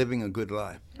and living a good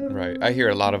life. Right. I hear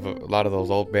a lot of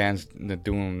those old bands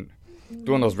doing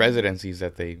those residencies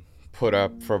that they put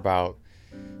up for about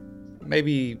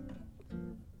a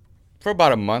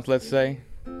month, let's say,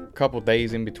 a couple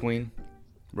days in between.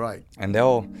 Right. And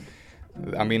they'll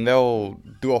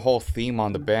do a whole theme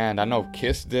on the band. I know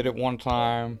Kiss did it one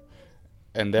time,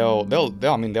 and they'll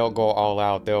go all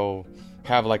out. They'll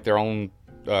have like their own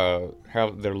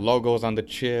have their logos on the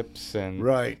chips, and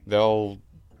they'll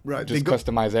just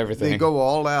customize everything. They go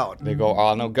all out. I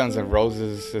know Guns N'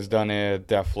 Roses has done it,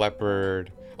 Def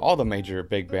Leppard, all the major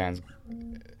big bands.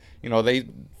 They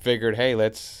figured, hey,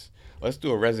 let's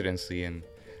do a residency, and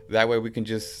that way we can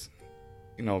just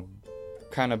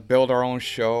kind of build our own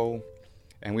show,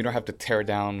 and we don't have to tear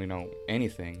down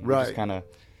anything. Right. Just kind of.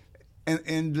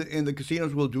 And the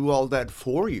casinos will do all that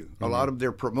for you. Mm-hmm. A lot of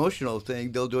their promotional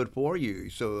thing, they'll do it for you.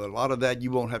 So a lot of that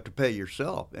you won't have to pay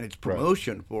yourself, and it's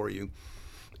promotion for you.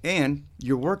 And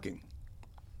you're working.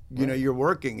 You're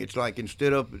working. It's like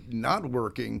instead of not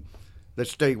working,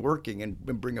 let's stay working and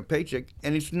bring a paycheck.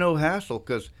 And it's no hassle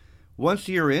because once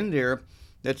you're in there,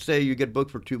 let's say you get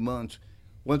booked for 2 months.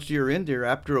 Once you're in there,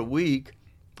 after a week,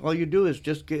 all you do is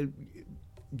just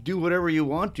do whatever you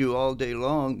want to all day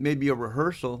long, maybe a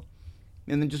rehearsal,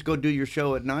 and then just go do your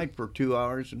show at night for 2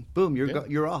 hours, and boom,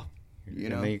 you're off.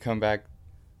 And then you come back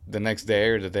the next day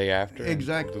or the day after.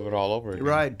 Exactly. And do it all over again.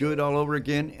 Right, do it all over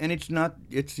again, and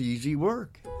it's easy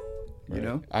work.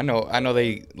 I know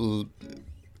they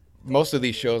most of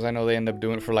these shows. I know they end up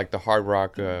doing it for like the hard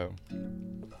rock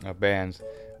bands.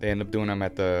 They end up doing them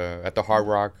at the Hard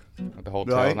Rock, at the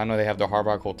hotel. Right. And I know they have the Hard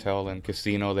Rock Hotel and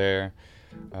Casino there.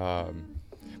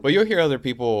 But you'll hear other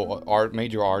people,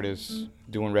 major artists,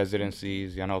 doing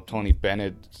residencies. I know Tony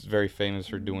Bennett's very famous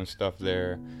for doing stuff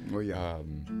there. Oh yeah.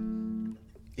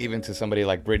 Even to somebody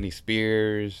like Britney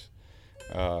Spears.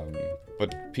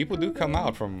 But people do come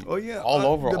out from all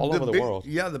over the world.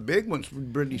 Yeah, the big ones,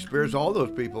 Britney Spears, all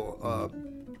those people.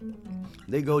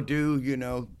 They go do,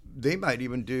 they might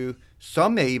even do,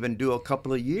 some may even do a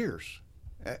couple of years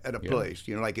at a place,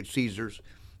 like at Caesars.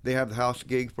 They have the house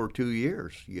gig for 2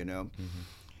 years, Mm-hmm.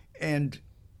 And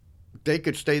they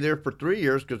could stay there for 3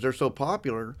 years because they're so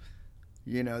popular.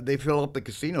 They fill up the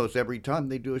casinos every time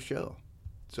they do a show.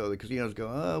 So the casinos go,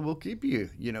 oh, we'll keep you,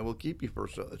 we'll keep you for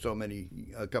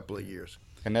a couple of years.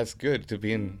 And that's good to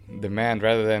be in demand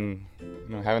rather than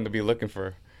having to be looking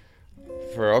for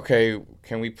okay,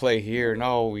 can we play here?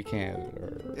 No, we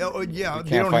can't. They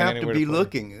don't have to be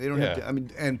looking. They don't have to. I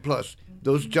mean, and plus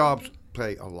those jobs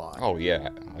pay a lot. Oh yeah,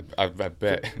 I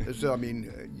bet. So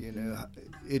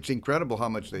it's incredible how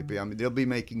much they pay. I mean, they'll be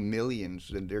making millions,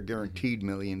 and they're guaranteed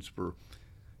millions for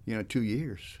 2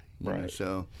 years. Right.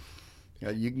 So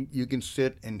you can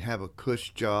sit and have a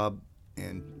cush job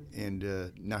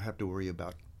and not have to worry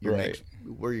about your next,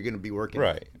 where you're going to be working.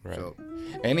 Right. So,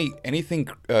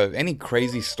 any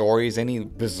crazy stories, any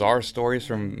bizarre stories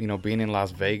from being in Las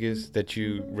Vegas that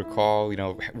you recall?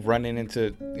 Running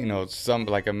into some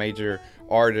like a major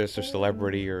artist or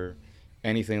celebrity or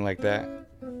anything like that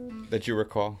you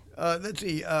recall? Let's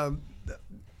see. I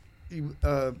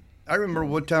remember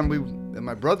one time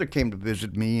my brother came to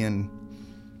visit me and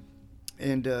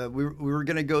we were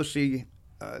going to go see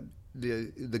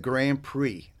the Grand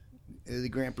Prix.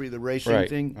 The racing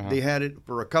thing. Uh-huh. They had it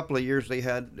for a couple of years. They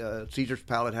had Caesar's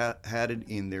Palace had it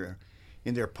in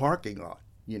their parking lot.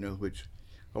 Which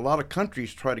a lot of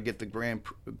countries try to get the Grand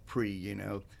Prix.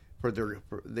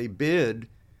 They bid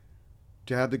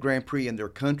to have the Grand Prix in their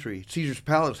country. Caesar's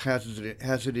Palace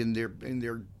has it in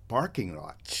their parking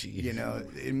lot.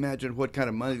 Jeez. Imagine what kind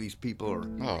of money these people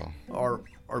are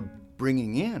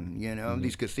bringing in. Mm-hmm.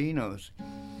 These casinos.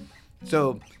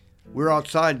 So. We're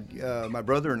outside, my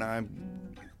brother and I,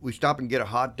 we stop and get a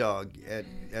hot dog at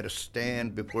a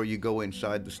stand before you go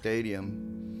inside the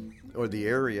stadium or the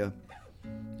area.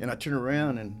 And I turn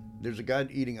around and there's a guy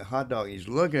eating a hot dog. He's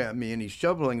looking at me and he's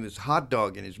shoveling this hot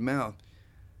dog in his mouth.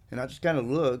 And I just kind of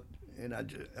looked and I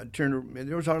turned, and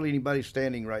there was hardly anybody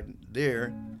standing right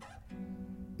there.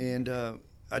 And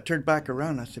I turned back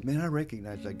around and I said, man, I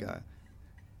recognize that guy.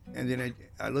 And then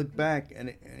I looked back,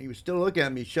 and he was still looking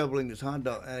at me shoveling this hot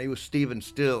dog. And he was Stephen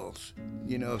Stills,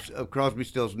 of Crosby,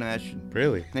 Stills, Nash.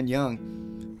 Really? And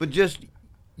Young. But just,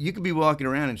 you could be walking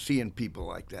around and seeing people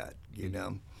like that, He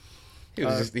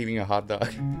was just eating a hot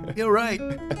dog. You're right.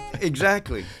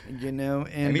 Exactly.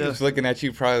 And he was looking at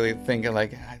you probably thinking,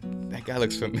 like, that guy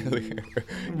looks familiar.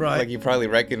 Right. Like he probably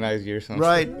recognized you or something.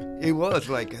 Right. It was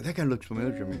like, that guy looks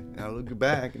familiar to me. And I looked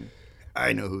back, and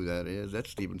I know who that is. That's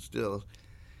Stephen Stills.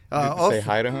 Did you say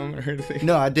hi to him or anything?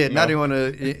 No, I didn't. No. I didn't want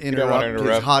to interrupt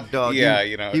his hot dog.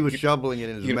 Yeah, he was shoveling it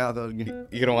in his mouth.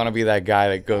 You don't want to be that guy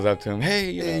that goes up to him,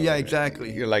 hey. Yeah,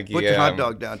 exactly. You're like, put the hot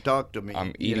dog down. Talk to me.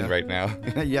 I'm eating right now.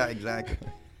 Yeah, exactly.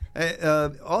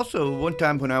 Also, one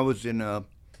time when I was I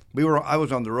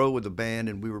was on the road with a band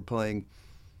and we were playing,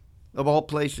 of all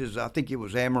places, I think it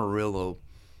was Amarillo,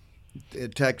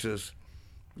 Texas,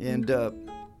 and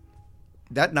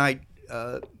that night.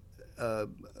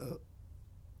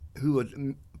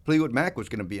 Fleetwood Mac was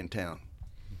going to be in town.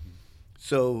 Mm-hmm.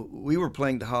 So we were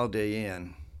playing the Holiday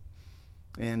Inn.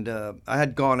 And I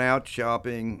had gone out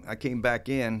shopping. I came back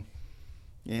in.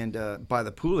 And by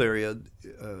the pool area,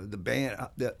 the band,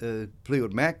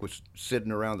 Fleetwood Mac was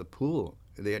sitting around the pool.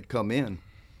 They had come in.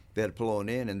 They had flown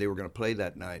in, and they were going to play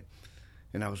that night.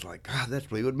 And I was like, God, that's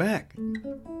Fleetwood Mac.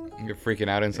 You're freaking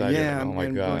out inside. Yeah. Oh, my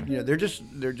God. They're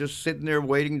just sitting there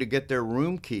waiting to get their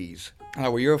room keys.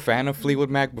 Were you a fan of Fleetwood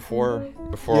Mac before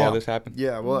all this happened?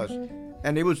 Yeah, I was.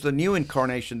 And it was the new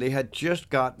incarnation. They had just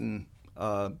gotten,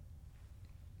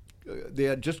 they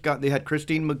had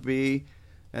Christine McVie,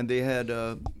 and they had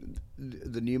the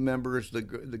new members, the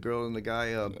girl and the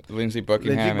guy. Lindsey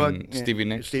Buckingham and Stevie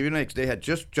Nicks. Stevie Nicks. They had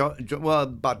just,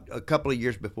 about a couple of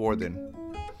years before then.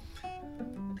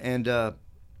 And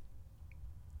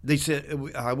they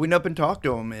said, I went up and talked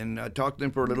to them, and I talked to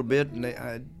them for a little bit, and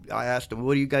I asked them,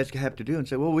 what do you guys have to do? And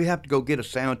said, well, we have to go get a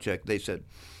sound check. They said,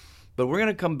 but we're going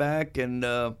to come back, and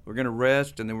we're going to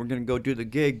rest, and then we're going to go do the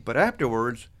gig. But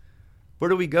afterwards, where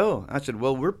do we go? I said,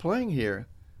 well, we're playing here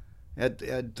at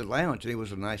the lounge, and it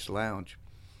was a nice lounge.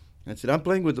 I said, I'm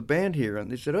playing with the band here.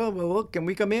 And they said, oh, well, can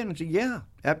we come in? I said, yeah,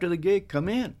 after the gig, come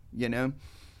in,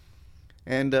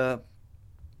 And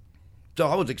so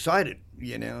I was excited,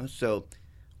 So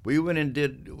We went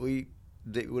and we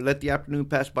let the afternoon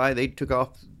pass by. They took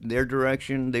off their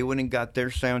direction. They went and got their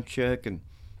sound check, and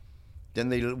then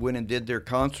they went and did their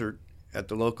concert at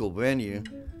the local venue.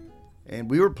 And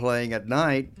we were playing at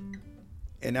night,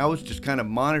 and I was just kind of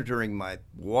monitoring my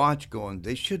watch going,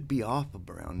 they should be off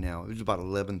around now. It was about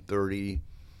 11:30,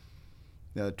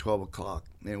 12 o'clock.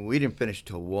 And we didn't finish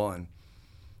till 1.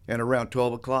 And around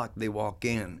 12 o'clock, they walk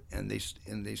in, and they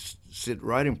sit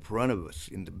right in front of us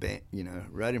in the band,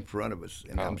 right in front of us.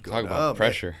 And I'm going, talk about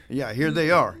pressure. Man. Yeah, here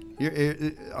they are.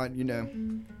 Here,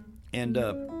 And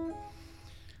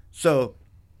so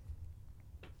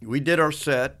we did our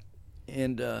set.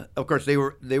 And of course, they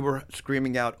were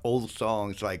screaming out old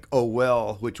songs like "Oh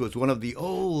Well," which was one of the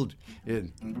old.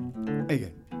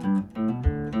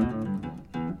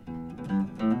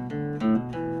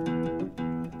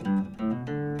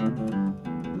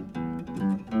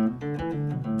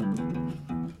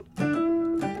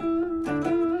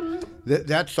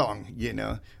 That song,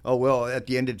 "Oh Well." At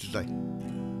the end, it's just like.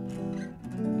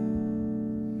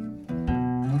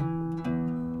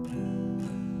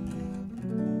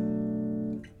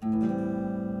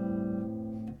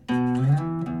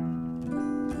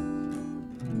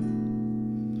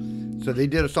 So they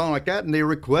did a song like that, and they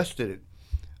requested it.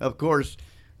 Of course,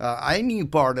 I knew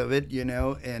part of it,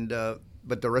 and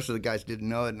but the rest of the guys didn't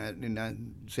know it, and I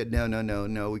said,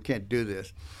 no, we can't do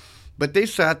this. But they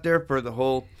sat there for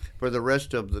the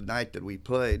rest of the night that we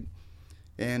played,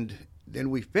 and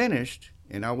then we finished,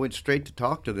 and I went straight to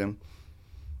talk to them,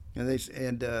 and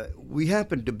we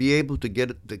happened to be able to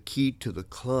get the key to the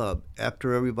club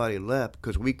after everybody left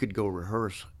because we could go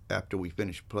rehearse after we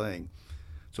finished playing.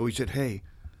 So we said, hey,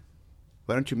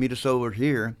 why don't you meet us over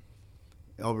here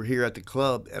at the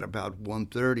club at about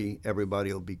 1:30.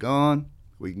 Everybody will be gone.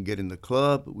 We can get in the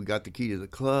club. We got the key to the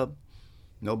club.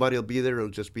 Nobody will be there. It'll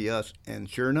just be us. And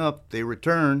sure enough, they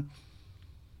returned.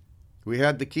 We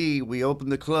had the key. We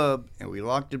opened the club, and we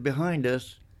locked it behind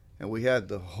us. And we had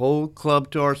the whole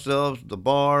club to ourselves, the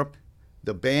bar,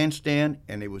 the bandstand,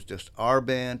 and it was just our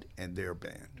band and their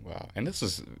band. Wow. And this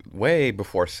is way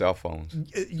before cell phones.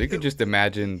 So you could just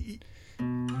imagine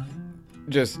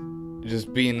just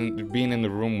being in the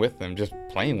room with them, just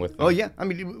playing with them. Oh yeah, I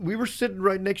mean we were sitting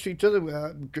right next to each other.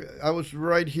 I was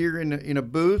right here in a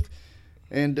booth,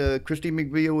 and Christy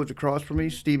McVeigh was across from me.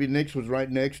 Stevie Nicks was right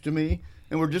next to me,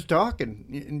 and we're just talking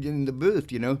in the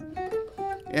booth,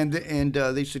 And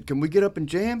they said, "Can we get up and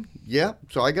jam?" Yeah.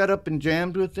 So I got up and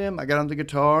jammed with them. I got on the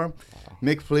guitar. Wow.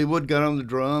 Mick Fleetwood got on the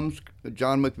drums.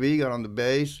 John McVie got on the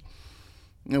bass.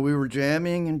 And we were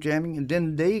jamming, and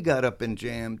then they got up and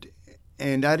jammed.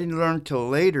 And I didn't learn till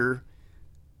later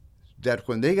that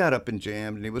when they got up and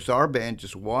jammed, and it was our band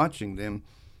just watching them,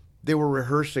 they were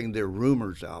rehearsing their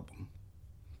Rumors album.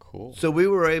 Cool. So we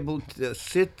were able to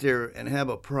sit there and have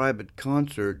a private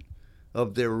concert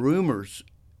of their Rumors,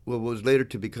 what was later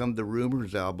to become the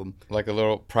Rumors album. Like a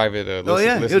little private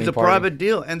listening it was a party. private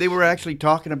deal. And they were actually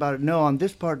talking about it. No, on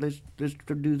this part, let's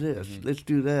do this. Mm-hmm. Let's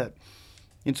do that.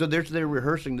 And so they're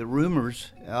rehearsing the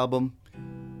Rumors album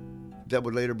that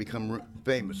would later become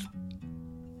famous.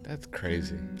 That's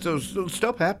crazy. So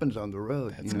stuff happens on the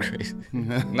road. That's crazy.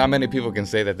 Not many people can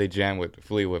say that they jam with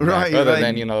Fleetwood Mac, other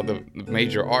than the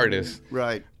major artists.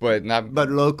 Right. But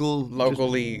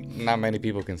locally, not many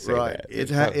people can say that. It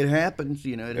happens.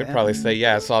 They'd probably say,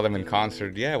 "Yeah, I saw them in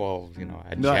concert. Yeah, well,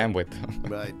 I jam with them."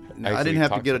 Right. No, I didn't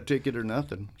have to get a ticket or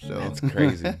nothing. So that's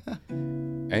crazy.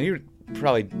 And you're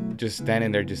probably just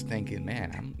standing there, just thinking,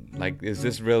 "Man, I'm like, is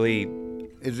this really happening?"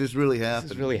 Is this really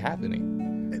happening?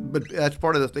 But that's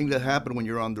part of the thing that happened when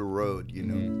you're on the road,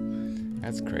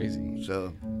 That's crazy.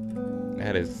 So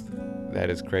that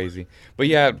is crazy. But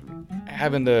yeah, I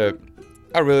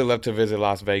really love to visit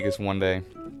Las Vegas one day.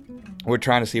 We're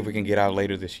trying to see if we can get out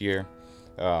later this year,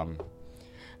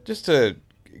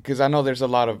 because I know there's a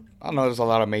lot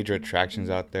of major attractions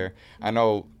out there. I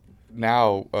know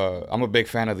now I'm a big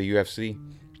fan of the UFC.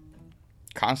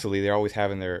 Constantly, they're always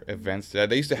having their events.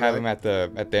 They used to have them at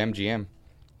the MGM.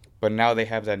 But now they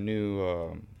have that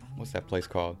new, what's that place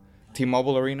called?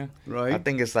 T-Mobile Arena? Right. I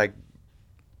think it's like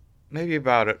maybe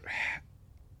about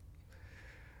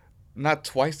not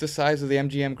twice the size of the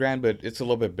MGM Grand, but it's a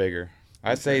little bit bigger.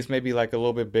 I'd say it's maybe like a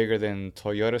little bit bigger than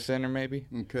Toyota Center maybe.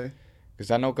 Okay. Because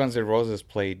I know Guns N' Roses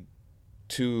played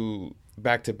 2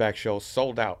 back-to-back shows,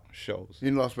 sold-out shows.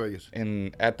 In Las Vegas?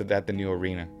 At the new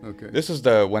arena. Okay. This is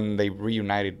when they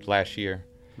reunited last year.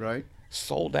 Right.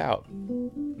 Sold out.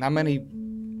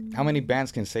 How many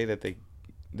bands can say that they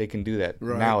can do that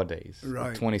nowadays?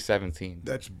 Right. 2017.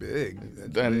 That's big.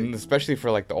 And especially for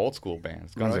like the old school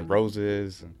bands, Guns N'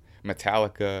 Roses, and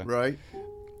Metallica. Right.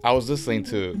 I was listening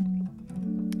to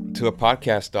to a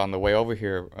podcast on the way over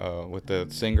here with the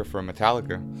singer from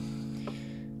Metallica,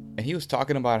 and he was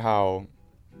talking about how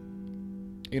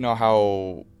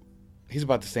he's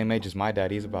about the same age as my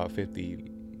dad. He's about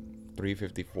 53,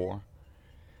 54.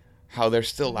 How they're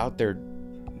still out there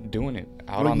doing it,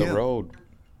 out on the road,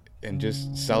 and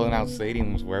just selling out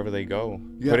stadiums wherever they go,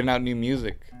 putting out new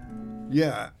music.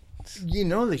 Yeah.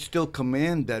 They still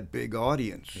command that big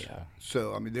audience. Yeah.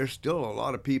 So, I mean, there's still a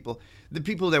lot of people. The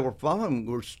people that were following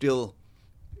were still,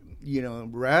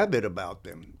 rabid about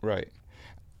them. Right.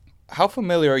 How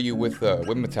familiar are you with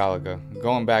Metallica?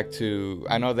 Going back to,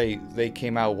 I know they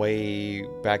came out way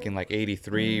back in like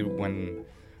 '83 when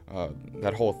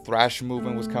that whole thrash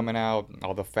movement was coming out,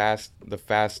 all the fast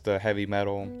heavy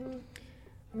metal.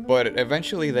 But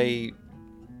eventually they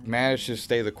managed to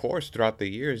stay the course throughout the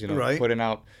years, putting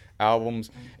out albums.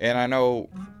 And I know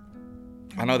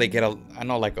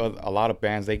like a lot of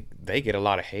bands, they get a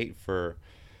lot of hate for,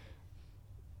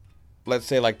 let's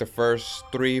say, like the first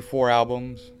 3-4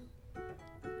 albums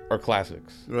are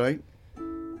classics. Right.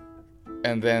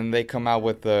 And then they come out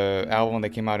with the album that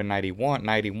came out in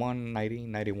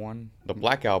 91, the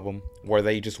Black Album, where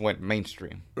they just went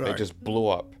mainstream. Right. They just blew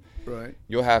up. Right.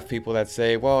 You'll have people that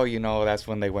say, well, that's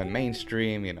when they went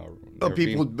mainstream, they're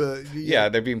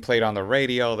being played on the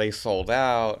radio, they sold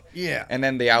out. Yeah. And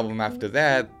then the album after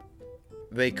that,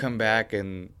 they come back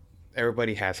and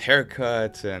everybody has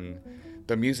haircuts and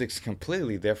the music's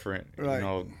completely different.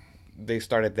 Right. They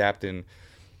start adapting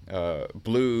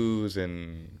blues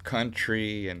and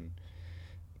country, and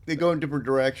they go in different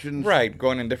directions. Right,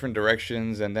 going in different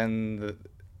directions, and then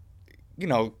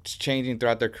it's changing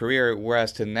throughout their career.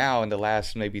 Whereas to now, in the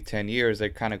last maybe 10 years, they're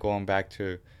kind of going back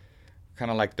to kind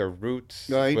of like their roots,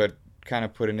 right, but kind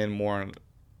of putting in more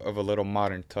of a little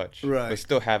modern touch, right, but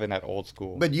still having that old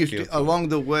school. But along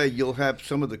the way, you'll have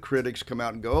some of the critics come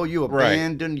out and go, "Oh, you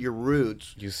abandoned your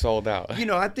roots. You sold out."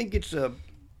 I think it's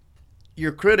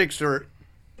your critics are,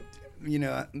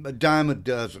 a dime a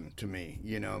dozen to me,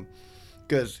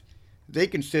 because they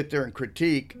can sit there and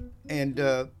critique, and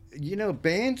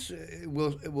bands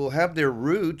will have their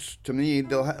roots. To me,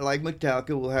 like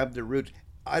Metallica will have their roots.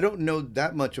 I don't know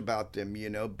that much about them,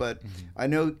 but I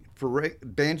know for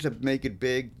bands that make it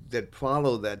big that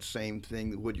follow that same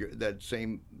thing, that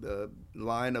same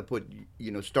line of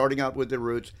starting out with their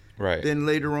roots, right? Then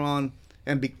later on,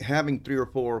 and having 3 or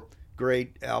 4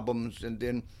 great albums, and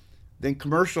then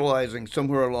commercializing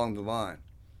somewhere along the line,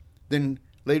 then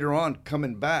later on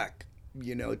coming back,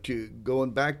 to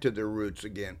going back to their roots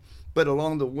again. But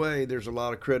along the way, there's a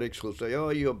lot of critics who'll say, "Oh,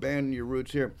 you abandon your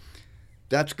roots here."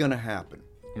 That's going to happen.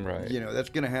 Right. That's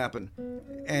going to happen.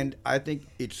 And I think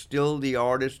it's still the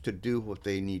artist to do what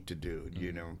they need to do,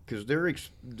 because they're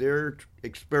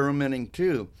experimenting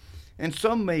too. And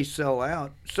some may sell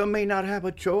out. Some may not have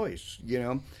a choice,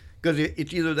 because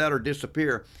it's either that or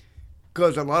disappear.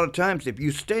 Because a lot of times, if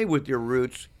you stay with your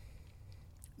roots,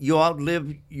 you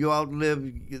outlive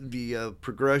the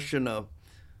progression of,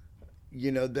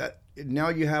 that now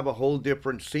you have a whole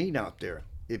different scene out there.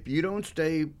 If you don't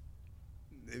stay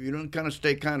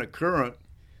kind of current,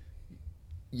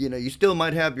 you still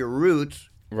might have your roots,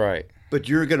 right? But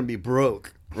you're going to be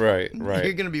broke. Right.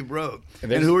 You're going to be broke.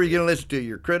 And who are you going to listen to?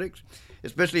 Your critics?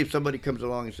 Especially if somebody comes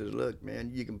along and says, "Look,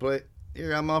 man, you can play.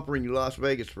 Here, I'm offering you Las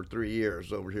Vegas for 3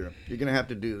 years over here. You're going to have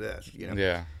to do this."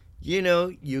 Yeah.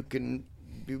 You can.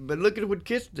 But look at what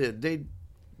Kiss did.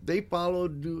 They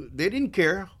followed. They didn't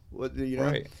care what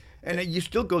Right. And you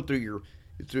still go through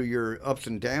your ups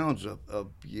and downs of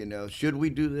should we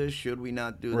do this? Should we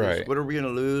not do right. this? What are we going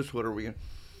to lose? What are we?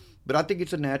 But I think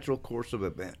it's a natural course of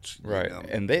events. Right.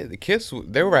 And the Kiss,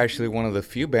 they were actually one of the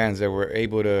few bands that were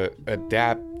able to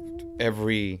adapt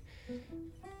in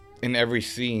every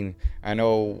scene. I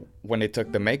know when they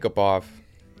took the makeup off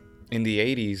in the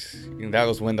 80s, that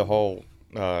was when the whole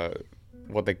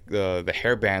the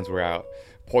hair bands were out,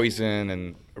 Poison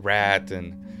and Rat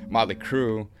and Motley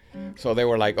Crue. So they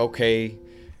were like, okay,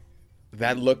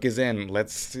 that look is in.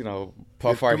 Let's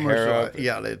puff our hair up.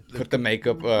 Yeah, put the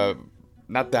makeup,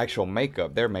 not the actual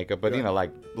makeup, their makeup, but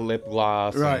like lip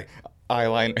gloss, right, and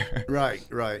eyeliner.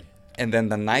 Right. And then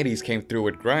the 90s came through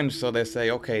with grunge, so they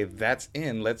say, okay, that's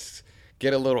in. Let's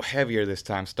get a little heavier this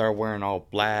time. Start wearing all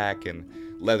black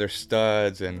and leather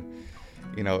studs, and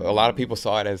a lot of people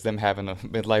saw it as them having a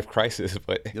midlife crisis,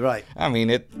 but right. I mean,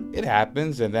 it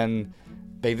happens. And then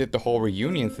they did the whole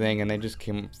reunion thing, and they just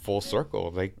came full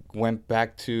circle. They went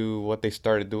back to what they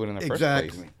started doing in the first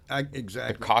place.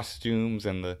 Exactly. The costumes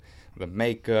and the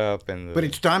makeup and. But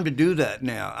it's time to do that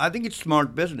now. I think it's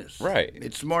smart business. Right.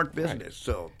 It's smart business.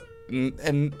 Right. So.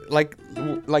 And like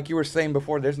you were saying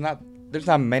before, there's not there's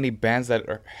not many bands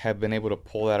that have been able to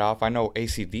pull that off. I know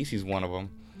AC/DC is one of them,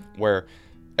 where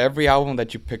every album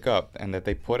that you pick up and that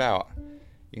they put out,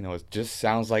 you know, it just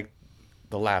sounds like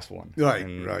the last one. Right,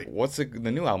 and right. What's the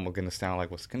new album going to sound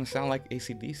like? What's going to sound like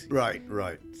AC/DC? Right,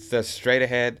 right. It's that straight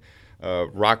ahead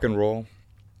rock and roll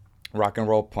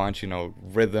punch, you know,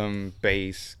 rhythm,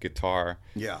 bass, guitar.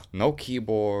 Yeah. No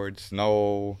keyboards,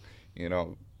 no, you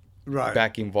know, right.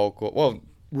 backing vocal. Well,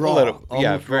 raw.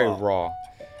 Very raw.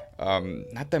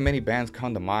 Not that many bands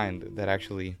come to mind that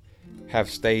actually have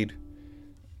stayed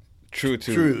true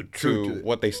to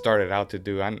what they started out to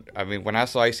do. I mean, when I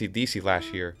saw AC/DC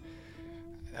last year,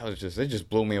 it just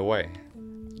blew me away.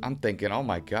 I'm thinking, oh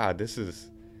my God, this is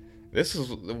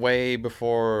way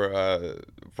before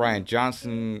Brian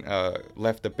Johnson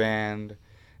left the band,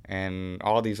 and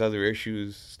all these other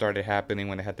issues started happening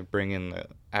when they had to bring in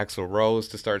Axl Rose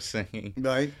to start singing.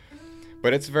 Right.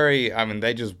 But it's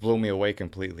they just blew me away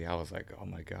completely. I was like, oh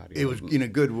my God. It was in a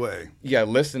good way. Yeah,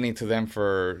 listening to them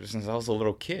since I was a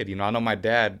little kid. You know, I know my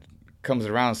dad comes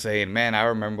around saying, man, I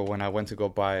remember when I went to go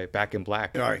buy Back in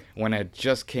Black. Right. When it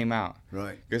just came out.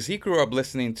 Right. Because he grew up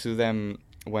listening to them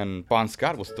when Bon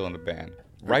Scott was still in the band,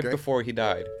 right before he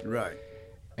died. Right.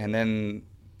 And then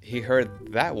he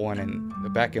heard that one and the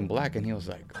Back in Black, and he was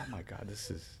like, oh my God,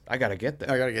 I got to get that.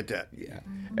 I got to get that. Yeah.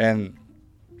 And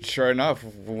sure enough,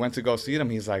 we went to go see them.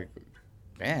 He's like,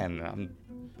 man,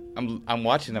 I'm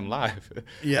watching them live.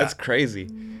 Yeah. That's crazy.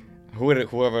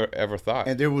 Whoever ever thought?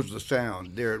 And there was the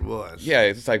sound. There it was. Yeah,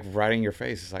 it's like right in your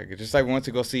face. It's like just like we went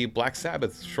to go see Black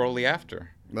Sabbath shortly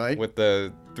after. Right. With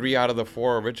the 3 out of the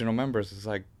 4 original members. It's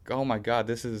like, oh my God,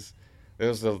 this was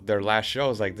their last show.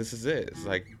 It's like, this is it. It's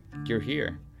like, you're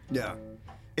here. Yeah.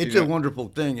 It's a wonderful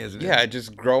thing, isn't it? Yeah,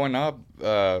 just growing up,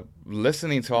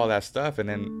 listening to all that stuff, and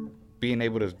then being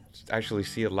able to actually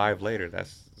see it live later.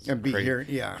 That's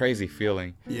crazy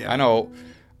feeling. Yeah. I know.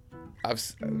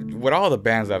 With all the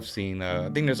bands I've seen, I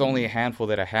think there's only a handful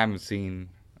that I haven't seen.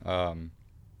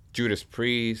 Judas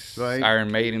Priest, right.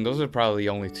 Iron Maiden. Those are probably the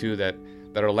only 2 that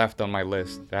are left on my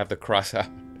list that I have to cross out.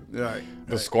 Right.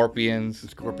 The Scorpions.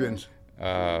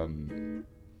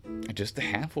 Just a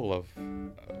handful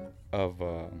of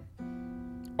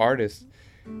artists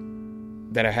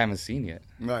that I haven't seen yet.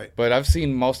 Right. But I've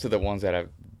seen most of the ones that I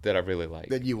really like.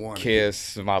 That you want.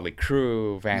 Kiss, Motley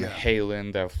Crue, Van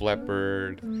Halen, Def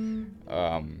Leppard,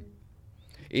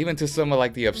 even to some of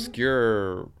like the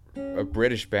obscure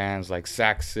British bands like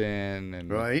Saxon and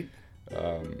right.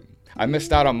 I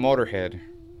missed out on Motorhead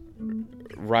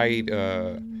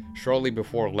shortly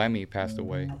before Lemmy passed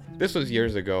away. This was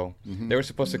years ago. Mm-hmm. They were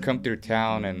supposed to come through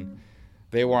town and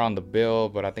they were on the bill,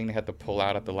 but I think they had to pull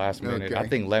out at the last minute. I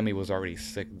think Lemmy was already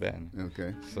sick then.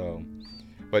 Okay. So,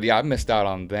 but yeah, I missed out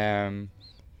on them.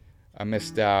 Who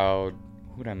did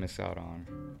I miss out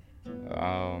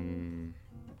on?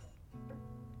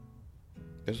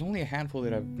 There's only a handful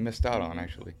that I've missed out on,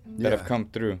 actually, that have come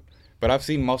through. But I've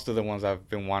seen most of the ones I've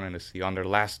been wanting to see on their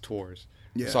last tours.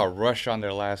 Yeah. I saw Rush on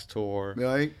their last tour.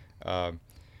 Right.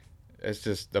 It's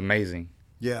just amazing.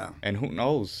 Yeah. And who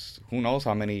knows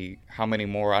how many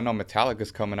more. I know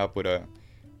Metallica's coming up with a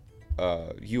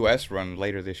U.S. run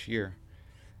later this year.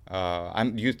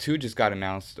 U2 just got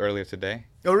announced earlier today.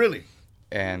 Oh, really?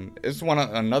 And it's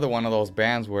another one of those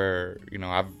bands where, you know,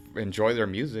 I've enjoyed their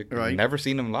music. Right. Never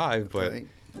seen them live, but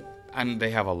and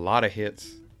they have a lot of hits.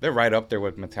 They're right up there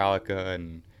with Metallica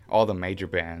and all the major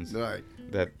bands. Right.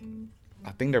 That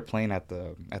I think they're playing at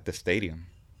the stadium.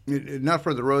 Not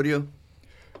for the rodeo?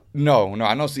 No.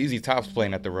 I know ZZ Top's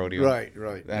playing at the rodeo.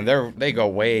 Right. And they go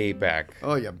way back.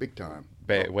 Oh yeah, big time.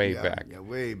 Way back. Yeah,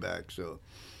 way back. So,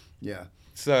 yeah.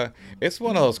 It's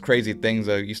one of those crazy things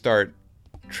that you start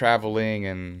traveling,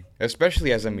 and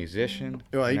especially as a musician,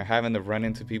 right. You know, having to run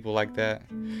into people like that.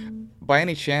 By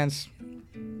any chance,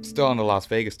 still on the Las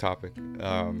Vegas topic,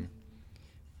 did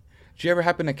you ever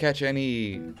happen to catch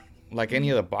any of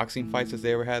the boxing fights that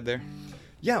they ever had there?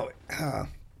 Yeah.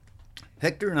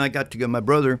 Hector and I got to go, my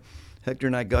brother, Hector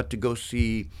and I got to go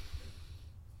see,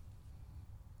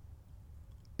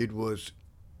 who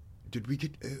did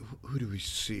we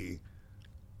see?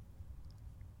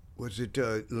 Was it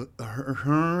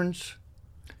Hearns?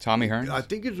 Tommy Hearns? I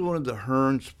think it's one of the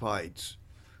Hearns fights.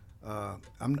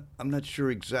 I'm not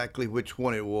sure exactly which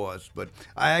one it was, but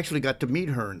I actually got to meet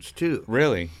Hearns too.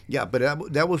 Really? Yeah,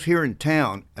 but that was here in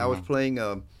town. I was playing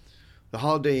the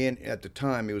Holiday Inn at the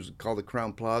time. It was called the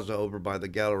Crown Plaza over by the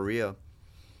Galleria,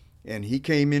 and he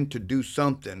came in to do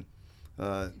something,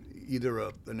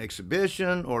 either an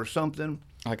exhibition or something.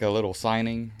 Like a little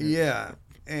signing? Yeah,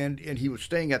 and he was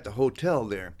staying at the hotel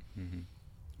there. Mm-hmm.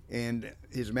 And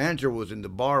his manager was in the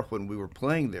bar when we were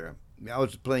playing there. I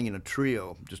was playing in a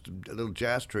trio, just a little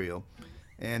jazz trio,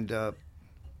 and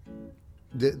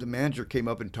the manager came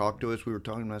up and talked to us. We were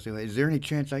talking, and I said, hey, "Is there any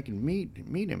chance I can meet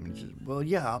him?" And he said, "Well,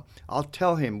 yeah, I'll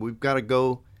tell him we've got to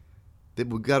go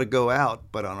out,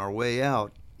 but on our way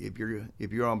out, if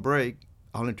you're on break,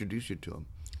 I'll introduce you to him."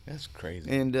 That's crazy.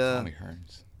 And Tommy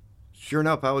Hearns. Sure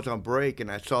enough, I was on break,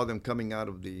 and I saw them coming out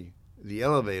of the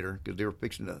elevator because they were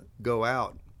fixing to go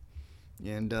out,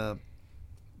 and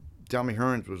Tommy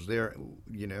Hearns was there,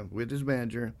 with his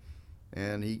manager,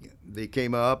 and they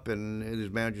came up, and his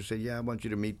manager said, "Yeah, I want you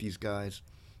to meet these guys.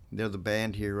 They're the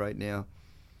band here right now."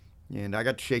 And I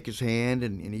got to shake his hand,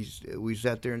 and we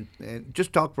sat there and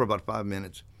just talked for about 5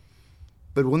 minutes.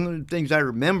 But one of the things I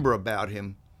remember about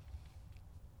him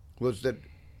was that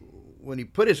when he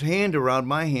put his hand around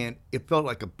my hand, it felt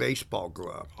like a baseball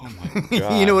glove. Oh, my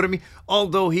God. You know what I mean?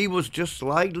 Although he was just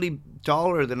slightly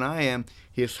taller than I am,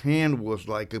 his hand was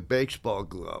like a baseball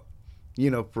glove,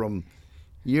 from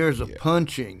years of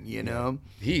punching,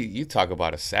 You talk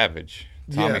about a savage.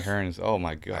 Tommy Yes. Hearns, oh,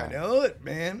 my God. I know it,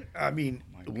 man. I mean,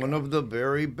 one of the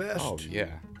very best. Oh,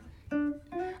 yeah.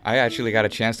 I actually got a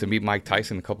chance to meet Mike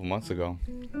Tyson a couple months ago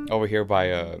over here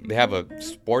by, they have a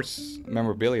sports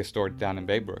memorabilia store down in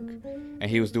Baybrook. And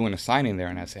he was doing a signing there,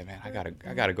 and I said, man, I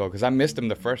gotta go, because I missed him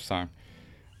the first time.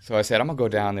 So I said, I'm going to go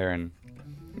down there and,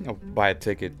 buy a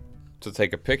ticket to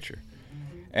take a picture.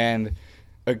 And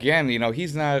again,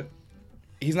 he's not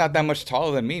that much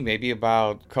taller than me, maybe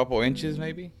about a couple inches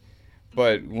maybe.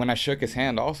 But when I shook his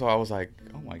hand also, I was like,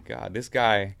 oh my God, this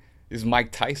guy is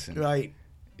Mike Tyson. Right.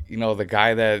 The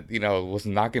guy that, was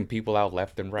knocking people out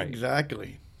left and right.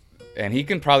 Exactly. And he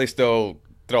can probably still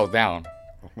throw down.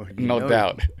 No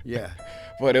doubt. Yeah.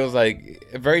 But it was like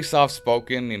very soft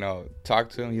spoken, talk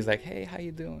to him. He's like, hey, how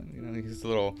you doing? His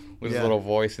little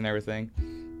voice and everything.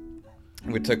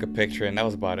 We took a picture, and that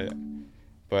was about it.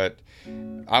 But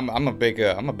I'm a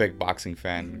big boxing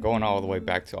fan, going all the way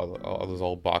back to all those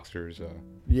old boxers.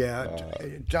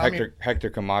 Hector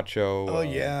Camacho. Oh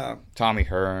yeah. Tommy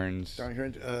Hearns. Tommy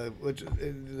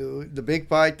Hearns. The big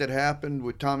fight that happened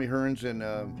with Tommy Hearns and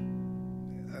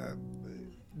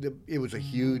it was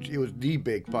the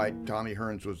big fight Tommy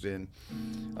Hearns was in.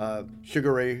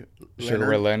 Sugar Ray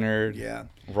Leonard. Yeah.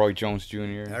 Roy Jones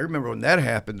Jr. I remember when that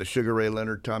happened, the Sugar Ray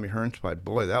Leonard Tommy Hearns fight.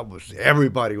 Boy,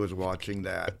 everybody was watching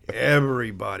that.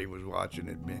 Everybody was watching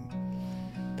it,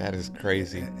 man. That is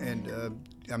crazy. And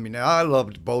I mean, I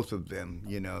loved both of them.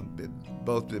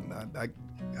 Both of them.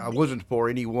 I wasn't for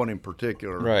any one in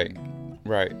particular. Right.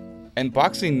 And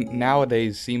boxing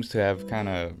nowadays seems to have kind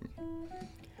of,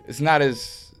 it's not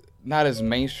as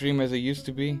mainstream as it used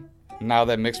to be. Now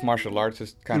that mixed martial arts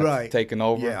has kind of taken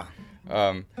over. Yeah.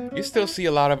 You still see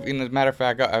a lot of, as a matter of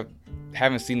fact, I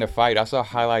haven't seen the fight. I saw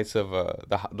highlights of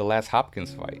the last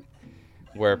Hopkins fight,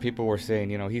 where people were saying,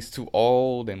 he's too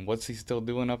old, and what's he still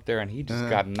doing up there? And he just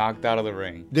got knocked out of the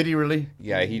ring. Did he really?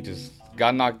 Yeah, he just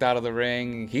got knocked out of the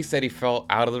ring. He said he fell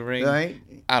out of the ring. Right.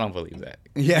 I don't believe that.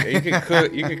 Yeah. You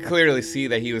could clearly see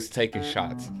that he was taking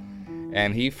shots.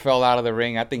 And he fell out of the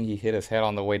ring. I think he hit his head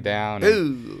on the way down.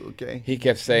 Ooh, okay. He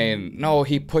kept saying, no,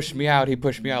 he pushed me out,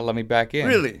 let me back in.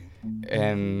 Really?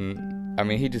 And, I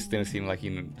mean, he just didn't seem like he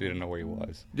didn't know where he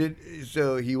was.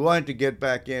 So he wanted to get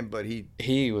back in, but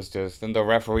he was just, and the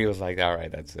referee was like, all right,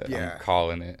 that's it. Yeah. I'm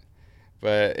calling it.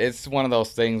 But it's one of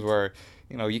those things where,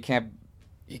 you can't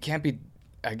be,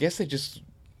 I guess it's just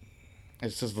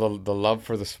the love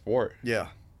for the sport. Yeah.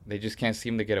 They just can't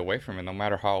seem to get away from it, no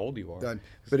matter how old you are.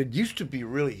 But it used to be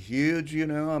really huge,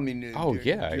 I mean.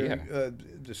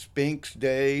 The Spinks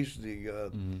days.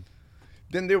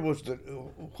 Then there was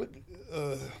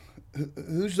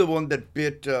who's the one that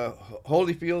bit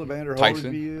Holyfield, Evander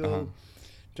Tyson. Holyfield,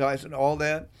 Tyson, all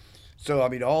that. So I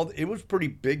mean, it was pretty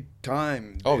big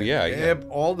time. Oh yeah.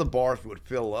 All the bars would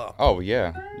fill up. Oh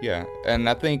yeah, and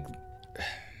I think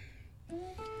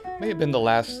may have been the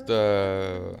last.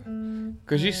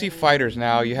 Because you see fighters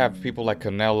now, you have people like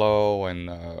Canelo and,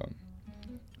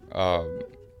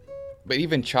 but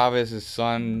even Chavez's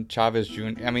son, Chavez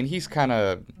Jr. I mean, he's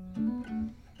not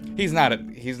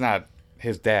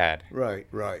his dad. Right.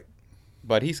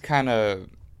 But he's kind of,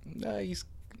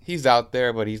 he's out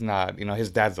there, but he's not.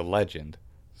 His dad's a legend.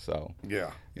 So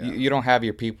yeah. You don't have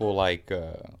your people like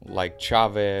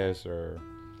Chavez or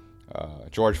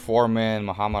George Foreman,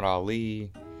 Muhammad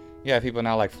Ali. Yeah, people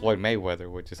now like Floyd Mayweather,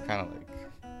 which is kind of like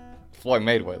Floyd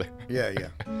Mayweather. Yeah.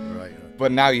 Right.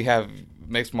 But now you have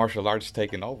mixed martial arts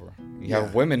taking over. You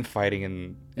have women fighting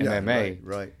in MMA,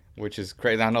 right. Which is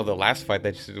crazy. I know the last fight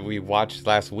that we watched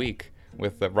last week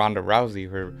with Ronda Rousey,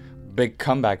 her big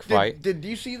comeback fight. Did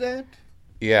you see that?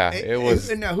 Yeah, it was.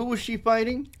 And now, who was she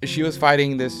fighting? She was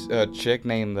fighting this chick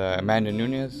named Amanda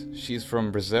Nunes. She's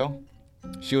from Brazil.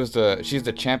 She's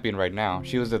the champion right now.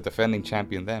 She was the defending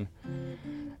champion then.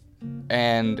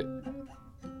 And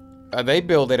they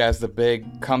billed it as the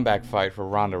big comeback fight for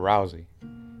Ronda Rousey,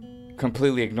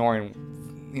 completely ignoring,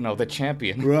 the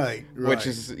champion. Right. Which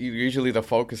is usually the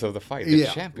focus of the fight, the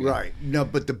champion. Right. No,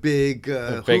 but the big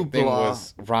thing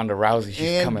was Ronda Rousey.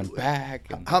 She's coming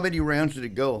back. How many rounds did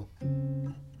it go?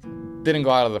 Didn't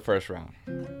go out of the first round.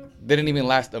 Didn't even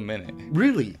last a minute.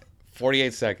 Really?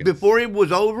 48 seconds. Before it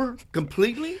was over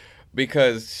completely?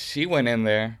 Because she went in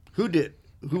there. Who did?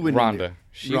 Who went Ronda. in there?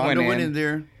 She Ronda went in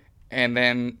there. And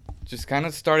then just kind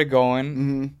of started going.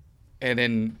 Mm-hmm. And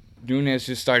then Nunes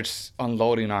just starts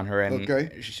unloading on her. And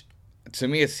to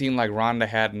me, it seemed like Ronda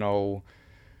had no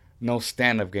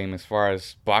stand-up game as far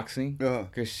as boxing.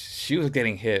 Because she was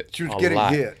getting hit. She was getting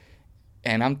hit.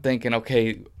 And I'm thinking,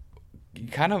 okay, you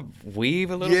kind of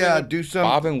weave a little bit. Yeah, do some.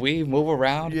 Bob and weave, move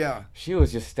around. Yeah. She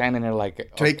was just standing there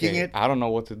like, taking it? I don't know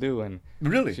what to do. And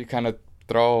really? She kind of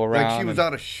throw around. Like she was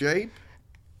out of shape?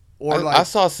 Or I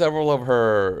saw several of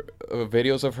her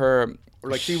videos of her.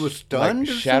 Or like she was stunned like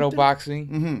or shadow something? boxing.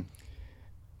 Mm-hmm.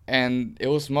 And it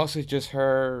was mostly just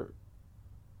her.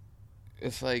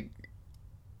 It's like,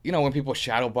 when people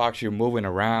shadow box, you're moving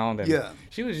around. And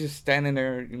she was just standing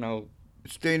there,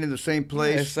 staying in the same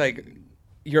place. It's like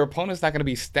your opponent's not going to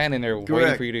be standing there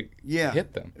waiting for you to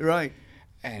hit them. Right.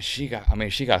 And she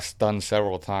got stunned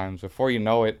several times. Before you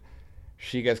know it,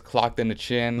 she gets clocked in the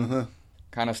chin,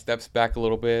 kind of steps back a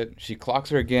little bit. She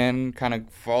clocks her again, kind of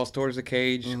falls towards the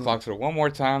cage, clocks her one more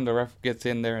time. The ref gets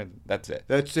in there, and that's it.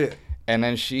 That's it. And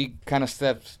then she kind of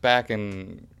steps back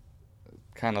and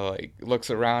kind of like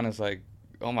looks around and is like,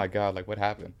 oh my God, like what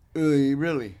happened?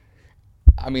 Really?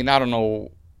 I mean, I don't know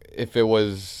if it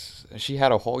was... She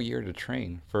had a whole year to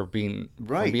train for being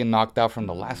knocked out from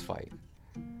the last fight.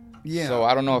 Yeah. So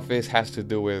I don't know if this has to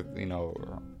do with,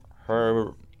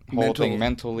 her whole thing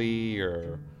mentally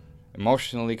or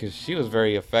emotionally, because she was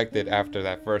very affected after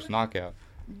that first knockout.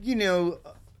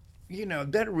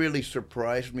 That really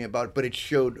surprised me about it, but it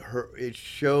showed her. It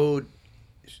showed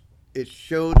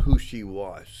who she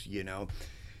was.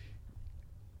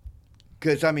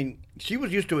 Because, she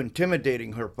was used to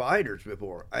intimidating her fighters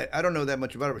before. I don't know that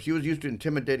much about her, but she was used to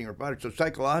intimidating her fighters. So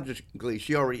psychologically,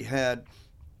 she already had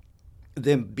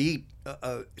them beat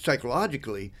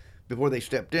psychologically before they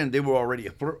stepped in. They were already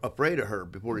afraid of her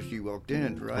before she walked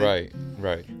in, right?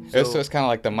 Right. So it's kind of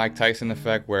like the Mike Tyson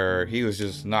effect where he was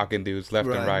just knocking dudes left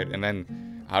and right. And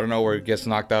then, I don't know, where he gets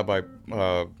knocked out by,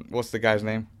 what's the guy's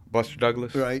name? Buster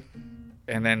Douglas? Right.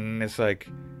 And then it's like,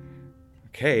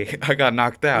 okay, I got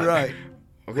knocked out. Right.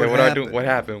 Okay, what do I do? What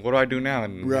happened? What do I do now?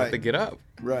 And you have to get up.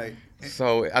 Right.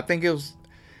 So I think it was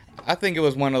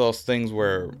one of those things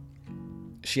where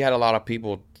she had a lot of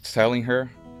people telling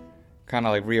her, kind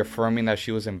of like reaffirming that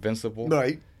she was invincible.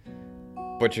 Right.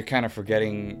 But you're kind of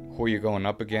forgetting who you're going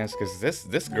up against, because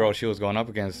this girl she was going up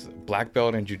against, black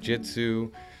belt in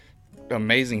jiu-jitsu,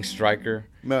 amazing striker.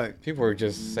 Right. People were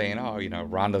just saying, oh,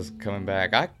 Ronda's coming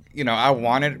back. I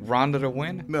wanted Ronda to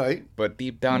win. Right. But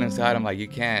deep down inside, I'm like, you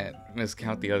can't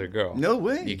miscount the other girl. No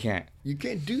way. You can't. You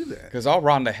can't do that. Because all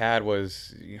Ronda had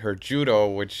was her judo,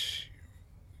 which...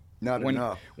 Not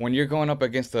enough. When you're going up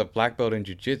against a black belt in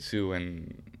jiu-jitsu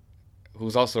and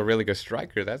who's also a really good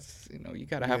striker, that's, you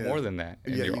got to have more than that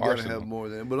in your you arsenal. got to have more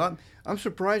than that. Well, I'm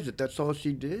surprised that's all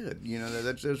she did.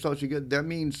 That's all she did. That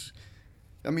means...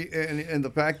 and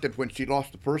the fact that when she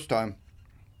lost the first time,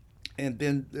 and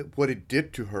then what it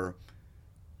did to her,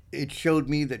 it showed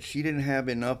me that she didn't have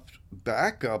enough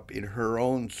backup in her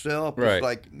own self. Right. It's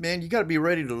like, man, you got to be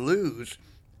ready to lose,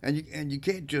 and you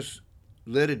can't just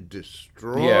let it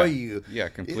destroy you. Yeah,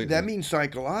 completely. That means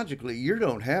psychologically, you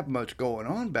don't have much going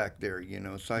on back there.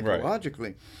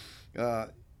 Psychologically,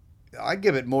 I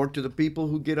give it more to the people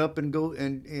who get up and go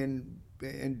and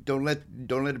don't let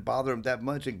it bother them that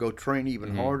much and go train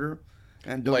even harder.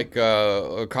 And like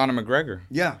Conor McGregor.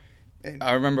 Yeah.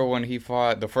 I remember when he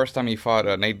fought, the first time he fought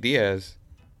Nate Diaz,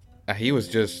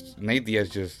 Nate Diaz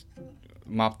just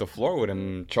mopped the floor with him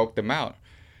and choked him out.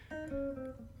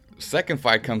 Second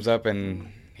fight comes up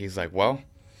and he's like, well,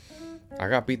 I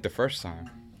got beat the first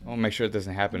time. I'll make sure it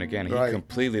doesn't happen again. He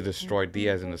completely destroyed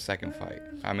Diaz in the second fight.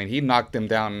 He knocked him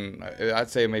down,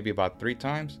 I'd say maybe about 3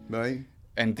 times. Right.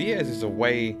 And Diaz is a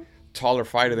way taller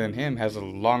fighter than him, has a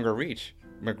longer reach.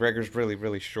 McGregor's really,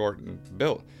 really short and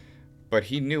built. But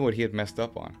he knew what he had messed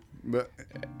up on.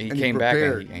 He came back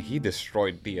and he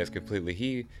destroyed Diaz completely.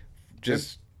 He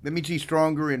just... That means he's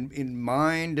stronger in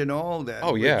mind and all that.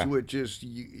 Oh, yeah. Which is,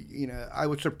 I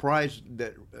was surprised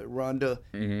that Ronda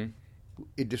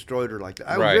it destroyed her like that.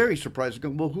 I was Right. very surprised.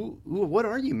 Going, well, what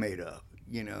are you made of?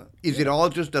 Is it all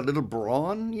just a little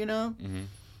brawn?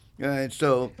 And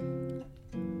so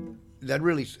that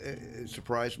really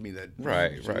surprised me that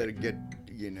Right, she right. let it get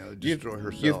destroy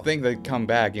herself. You think they'd come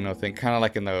back, think kind of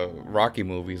like in the Rocky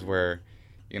movies where,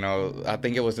 I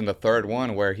think it was in the third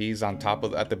one where he's on top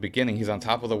of, at the beginning, he's on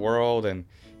top of the world and,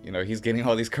 he's getting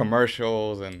all these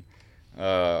commercials and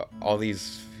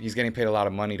he's getting paid a lot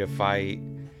of money to fight.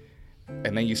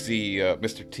 And then you see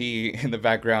Mr. T in the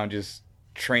background just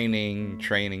training.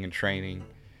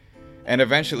 And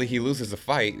eventually he loses the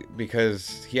fight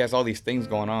because he has all these things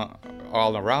going on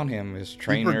all around him. His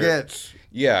trainer. He forgets.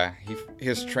 Yeah,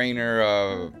 his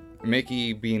trainer,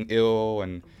 Mickey, being ill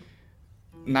and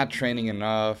not training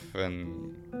enough,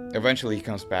 and eventually he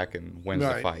comes back and wins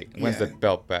the fight, wins the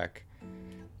belt back.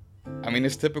 I mean,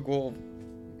 it's typical.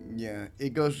 Yeah,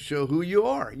 it goes to show who you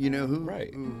are.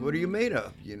 Right. What are you made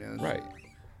of? Right.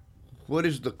 What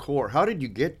is the core? How did you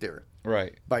get there?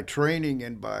 Right. By training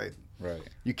and by. Right.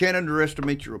 You can't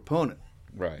underestimate your opponent.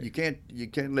 Right. You can't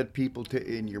let people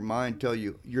in your mind tell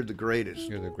you you're the greatest.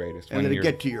 You're the greatest. And then it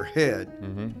get to your head.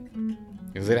 Mm-hmm.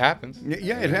 Because it happens.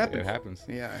 Yeah, it happens. It happens.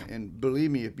 Yeah, and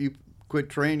believe me, if you quit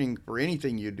training for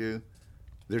anything you do,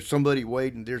 there's somebody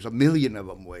waiting. There's a million of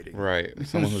them waiting. Right.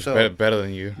 Someone who's better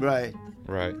than you. Right.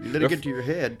 Right. You let it get to your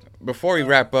head. Before we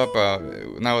wrap up,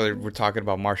 now that we're talking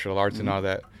about martial arts and all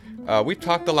that, we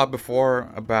talked a lot before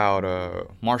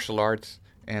about martial arts.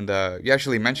 And you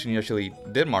actually mentioned you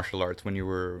did martial arts when you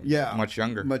were much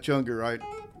younger. Much younger, right?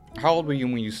 How old were you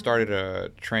when you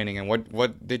started training, and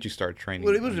what did you start training?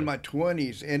 Well, it was in my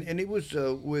 20s, and it was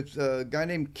with a guy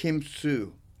named Kim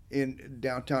Soo in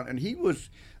downtown. And he was,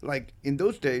 like, in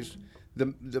those days,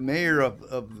 the mayor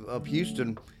of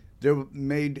Houston, there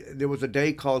was a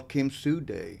day called Kim Soo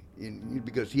Day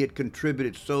because he had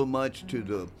contributed so much to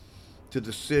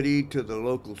the city, to the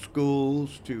local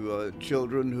schools, to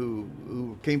children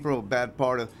who came from a bad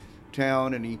part of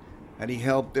town, and he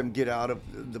helped them get out of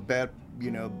the bad,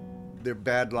 their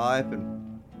bad life.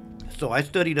 And so I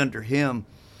studied under him,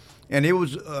 and it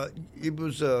was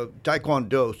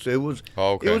Taekwondo. So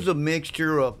it was a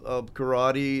mixture of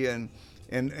karate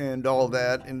and all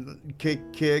that, and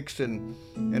kicks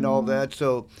and all that.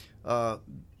 So.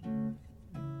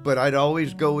 But I'd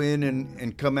always go in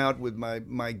and come out with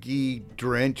my gi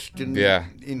drenched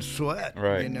in sweat,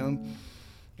 right.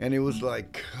 And it was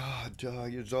like, God,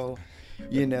 dog, it's all,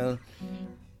 and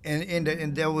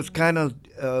there was kind of,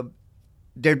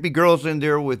 there'd be girls in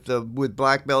there with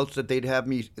black belts that they'd have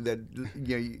me, that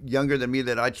younger than me,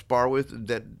 that I'd spar with,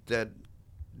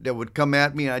 that would come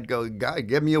at me, and I'd go, God,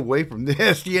 get me away from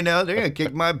this, they're going to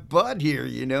kick my butt here,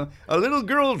 A little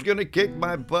girl's going to kick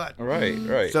my butt. Right,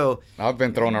 right. So I've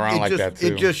been thrown around like that, too.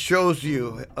 It just shows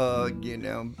you,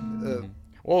 Well,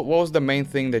 what was the main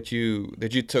thing that you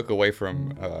took away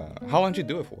from, how long did you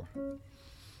do it for?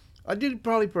 I did it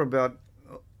probably for about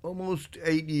almost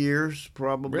 8 years,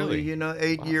 probably. Really?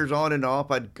 8 years on and off.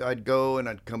 I'd go and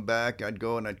I'd come back. I'd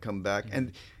go and I'd come back.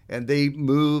 And they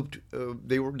moved.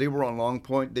 They were on Long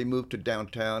Point. They moved to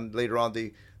downtown. Later on,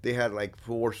 they had like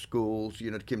 4 schools.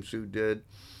 Kim Soo did.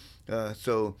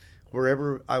 So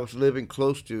wherever I was living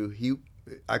close to,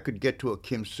 I could get to a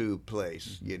Kim Soo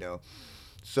place.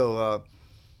 So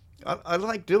I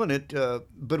liked doing it.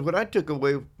 But what I took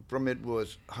away from it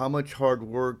was how much hard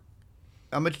work,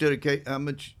 how much dedication,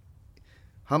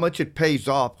 how much it pays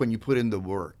off when you put in the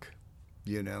work.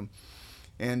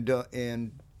 And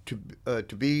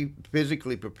to be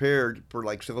physically prepared for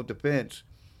like self-defense,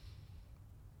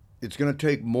 it's going to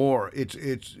take more. It's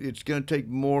going to take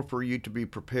more for you to be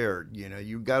prepared.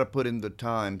 You got to put in the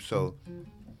time. So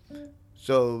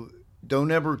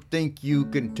don't ever think you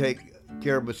can take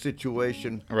care of a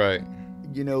situation. Right.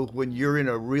 When you're in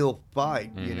a real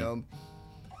fight.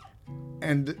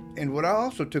 And what I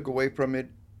also took away from it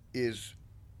is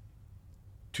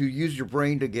to use your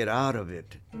brain to get out of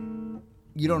it.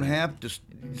 You don't have to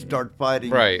start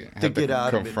fighting to get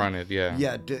out of it. Confront it, yeah.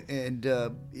 Yeah, and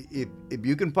if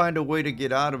you can find a way to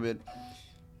get out of it,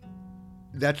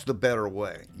 that's the better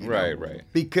way. Right.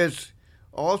 Because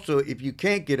also, if you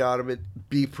can't get out of it,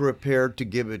 be prepared to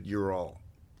give it your all.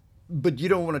 But you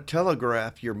don't want to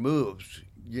telegraph your moves.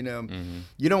 You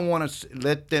don't want to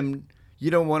let them. You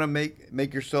don't want to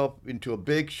make yourself into a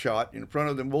big shot in front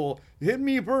of them. Well, hit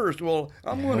me first. Well,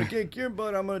 I'm going to kick your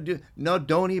butt. I'm going to do. No,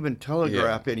 don't even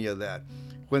telegraph any of that.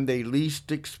 When they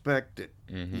least expect it,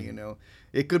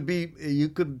 it could be. You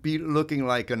could be looking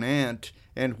like an ant,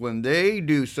 and when they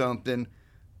do something,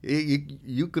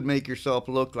 you could make yourself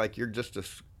look like you're just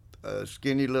a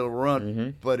skinny little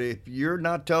runt. But if you're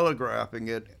not telegraphing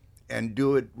it, and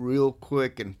do it real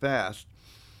quick and fast,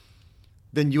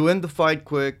 then you end the fight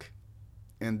quick,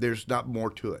 and there's not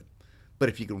more to it. But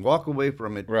if you can walk away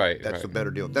from it, that's a better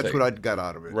deal. That's what I got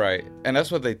out of it. Right, and that's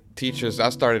what they teach us. I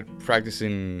started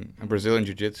practicing Brazilian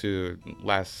Jiu-Jitsu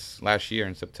last year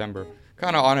in September,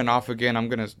 kind of on and off again. I'm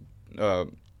gonna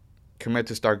commit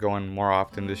to start going more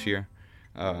often this year.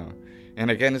 And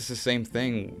again, it's the same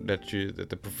thing that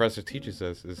the professor teaches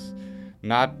us, is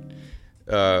not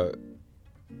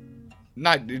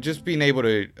just being able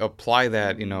to apply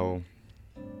that, in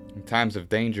times of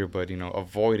danger, but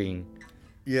avoiding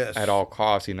at all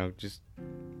costs, just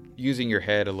using your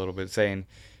head a little bit, saying,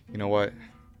 you know what,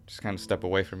 just kind of step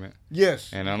away from it. Yes.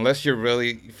 And unless you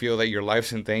really feel that your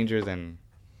life's in danger, then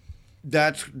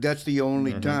that's the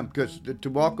only time, because to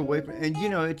walk away from, and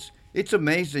it's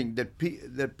amazing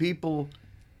that people,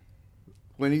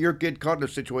 when you get caught in a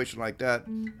situation like that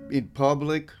in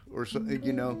public or so,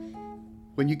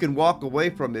 when you can walk away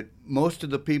from it, most of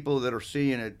the people that are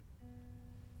seeing it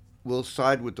will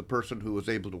side with the person who was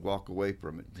able to walk away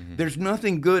from it. Mm-hmm. There's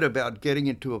nothing good about getting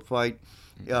into a fight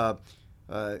on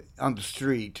the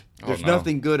street. There's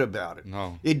nothing good about it.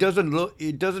 No. It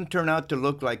doesn't turn out to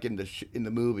look like in the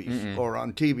movies or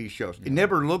on TV shows. It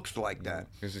never looks like that.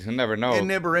 Because you never know. It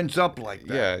never ends up like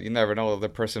that. Yeah, you never know, the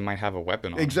person might have a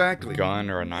weapon on exactly. A gun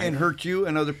or a knife. And hurt you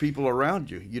and other people around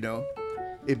you,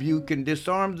 If you can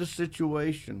disarm the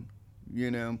situation,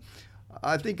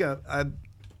 I think I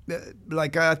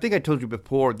think I told you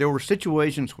before, there were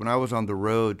situations when I was on the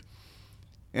road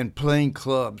and playing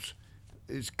clubs,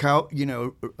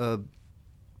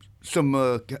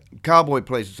 some cowboy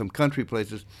places, some country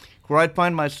places, where I'd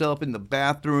find myself in the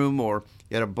bathroom or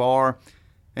at a bar,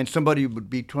 and somebody would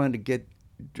be trying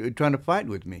to fight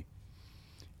with me,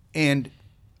 and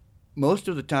most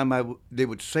of the time they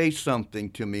would say something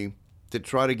to me to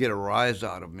try to get a rise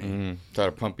out of me. Try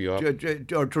to pump you up.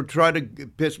 Or to try to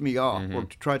piss me off, or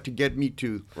to try to get me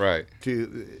to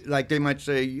like they might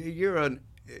say, you're a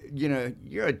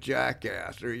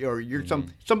jackass, or you're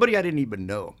somebody I didn't even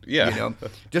know. Yeah.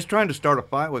 Just trying to start a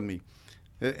fight with me.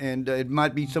 And it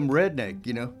might be some redneck,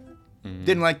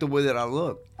 Didn't like the way that I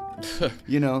looked,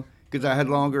 because I had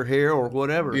longer hair or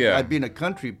whatever. Yeah. I'd be in a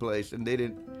country place and they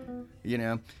didn't,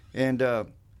 and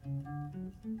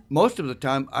most of the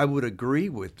time I would agree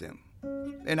with them.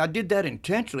 And I did that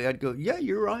intentionally. I'd go, yeah,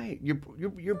 you're right.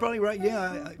 You're probably right.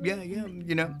 Yeah.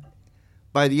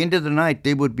 By the end of the night,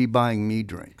 they would be buying me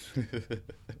drinks.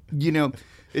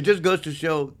 It just goes to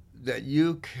show that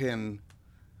you can,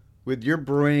 with your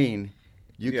brain,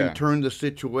 you can turn the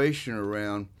situation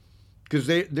around, because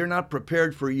they're not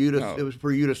prepared for you to. It was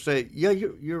for you to say, yeah,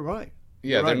 you're right. Yeah,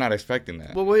 you're they're right. not expecting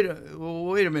that. Well, wait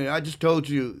a minute. I just told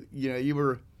you, you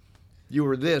were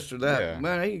this or that. Yeah.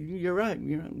 Well, hey, you're right.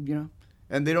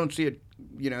 And they don't see it.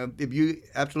 If you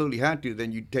absolutely had to,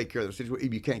 then you take care of the situation.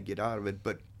 If you can't get out of it,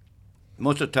 but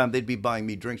most of the time they'd be buying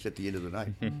me drinks at the end of the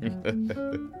night.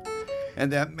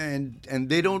 and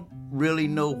they don't really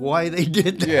know why they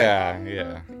did that.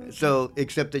 Yeah. So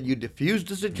except that you diffused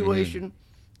the situation,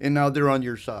 and now they're on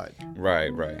your side.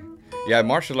 Right. Yeah,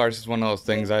 martial arts is one of those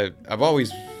things I've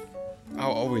always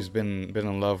been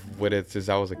in love with it since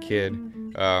I was a kid.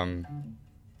 I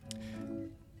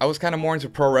was kind of more into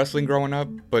pro wrestling growing up,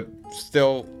 but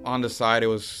still on the side it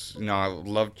was, I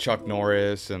loved Chuck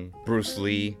Norris and Bruce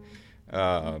Lee,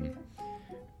 all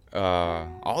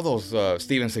those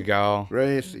Steven Seagal,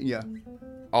 Race, yeah.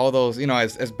 all those,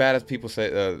 as bad as people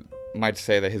might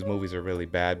say that his movies are really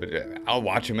bad, but I'll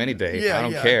watch them any day. I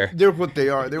don't care. They're what they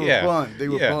are. They were fun. They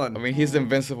were fun. I mean, he's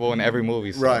invincible in every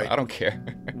movie, so I don't care.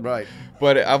 Right.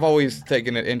 But I've always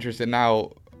taken an interest in,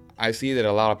 now I see that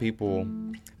a lot of people,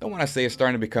 don't want to say it's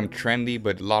starting to become trendy,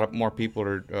 but a lot more people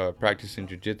are practicing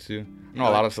jiu-jitsu. I know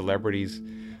a lot of celebrities,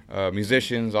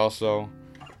 musicians also,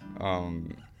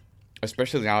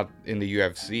 especially now in the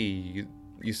UFC,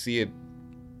 you see it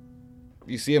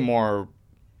more,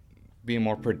 being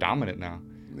more predominant now,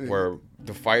 where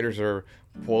the fighters are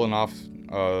pulling off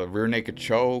rear naked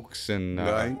chokes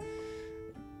and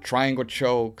triangle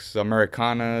chokes,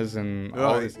 Americanas, and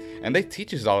all this, and they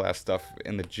teach us all that stuff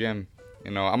in the gym.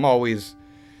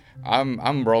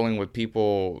 I'm rolling with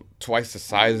people twice the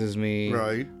size as me,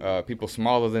 people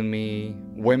smaller than me,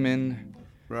 women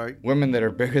that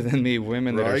are bigger than me,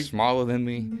 women that are smaller than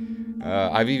me.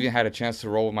 I've even had a chance to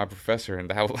roll with my professor,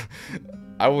 and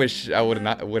I wish I would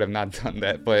have not done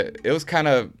that, but it was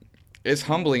it's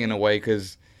humbling in a way,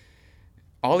 because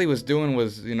all he was doing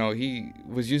was, he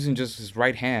was using just his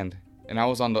right hand, and I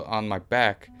was on my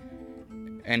back,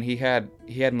 and he had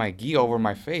my gi over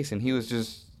my face, and he was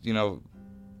just,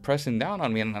 pressing down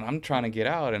on me, and I'm trying to get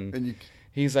out, and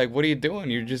He's like, what are you doing?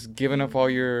 You're just giving up all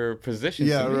your positions.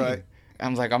 Yeah, to me. right.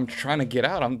 I'm like, I'm trying to get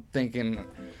out. I'm thinking,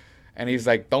 and he's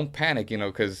like, don't panic,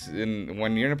 because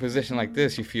when you're in a position like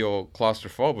this, you feel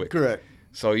claustrophobic. Correct.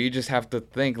 So you just have to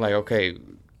think like, okay,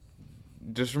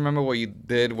 just remember what you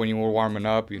did when you were warming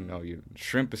up. Your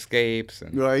shrimp escapes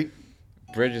and Right.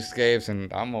 bridge escapes,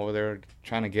 and I'm over there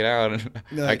trying to get out, and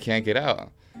Right. I can't get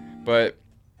out. But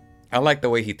I like the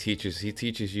way he teaches. He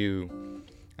teaches you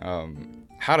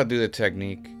how to do the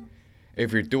technique.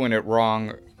 If you're doing it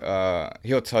wrong,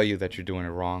 he'll tell you that you're doing it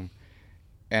wrong.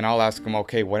 And I'll ask him,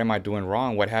 okay, what am I doing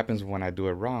wrong? What happens when I do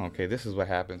it wrong? Okay, this is what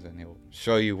happens. And he'll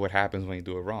show you what happens when you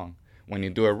do it wrong. When you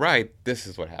do it right, this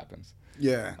is what happens.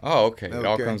 Yeah. Oh, okay. It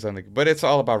all comes on but it's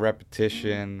all about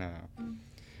repetition,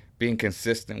 being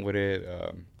consistent with it.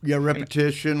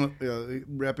 Repetition.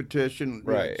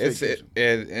 Right.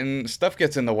 And stuff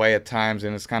gets in the way at times,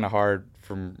 and it's kind of hard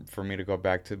for me to go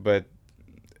back to. But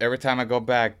every time I go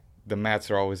back, the mats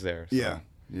are always there. So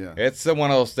Yeah. it's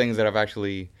one of those things that I've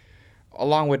actually,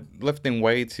 along with lifting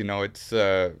weights, it's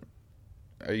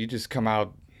you just come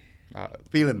out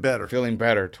feeling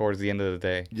better towards the end of the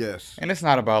day. Yes. And it's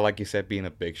not about, like you said, being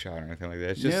a big shot or anything like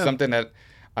that. It's just something that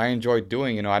I enjoy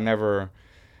doing. I never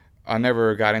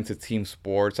got into team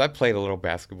sports. I played a little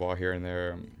basketball here and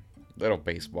there, little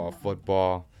baseball,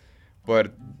 football,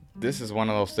 but this is one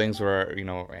of those things where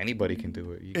anybody can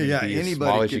do it. You can be as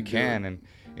small as you can, and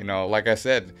like I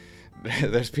said,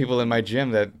 there's people in my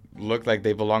gym that look like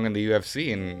they belong in the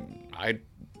UFC, and I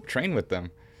train with them,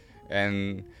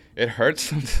 and it hurts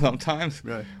sometimes.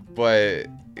 Right. But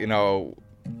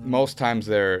most times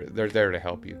they're there to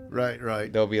help you.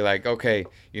 Right. They'll be like, okay,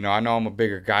 I know I'm a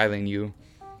bigger guy than you,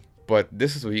 but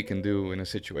this is what you can do in a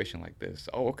situation like this.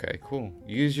 Oh, okay, cool.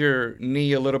 Use your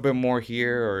knee a little bit more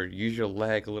here, or use your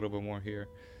leg a little bit more here.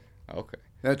 Okay.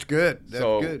 That's good. That's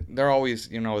good. They're always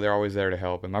there to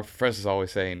help. And my professor's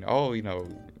always saying, oh,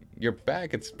 you're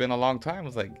back. It's been a long time. I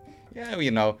was like,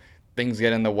 yeah, things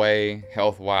get in the way,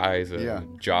 health-wise,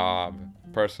 job,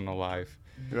 personal life.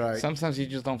 Right. Sometimes you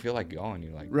just don't feel like going.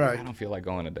 You're like, right. I don't feel like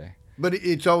going today. But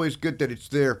it's always good that it's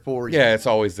there for you. Yeah, it's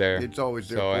always there. It's always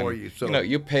there for you. So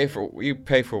you pay for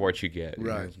what you get.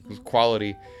 Right.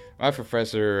 Quality. My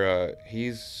professor,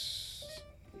 he's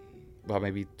about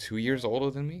maybe 2 years older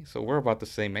than me, so we're about the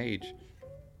same age.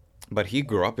 But he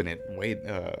grew up in it,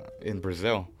 in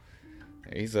Brazil.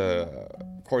 He's of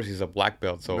course he's a black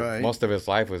belt, so most of his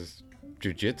life was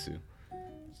jiu-jitsu.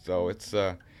 So it's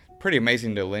pretty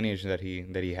amazing the lineage that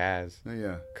he has.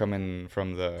 Yeah. Coming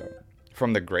from the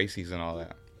Gracies and all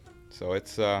that. So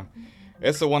it's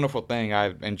a wonderful thing.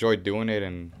 I enjoyed doing it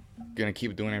and gonna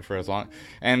keep doing it for as long.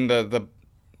 And the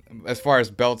as far as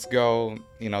belts go,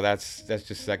 that's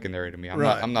just secondary to me.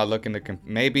 I'm not looking to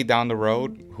maybe down the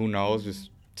road, who knows, just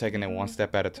taking it one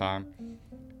step at a time.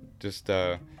 Just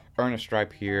earn a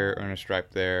stripe here, earn a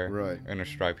stripe there, earn a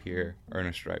stripe here, earn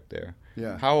a stripe there.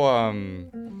 Yeah.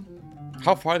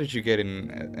 How far did you get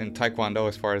in Taekwondo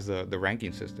as far as the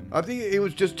ranking system? I think it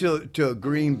was just to a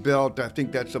green belt. I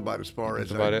think that's about as far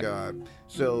as I got.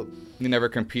 So you never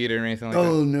competed or anything like that?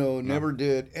 Oh no, never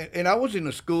did. And I was in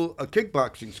a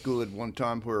kickboxing school at one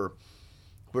time where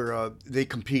they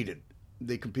competed.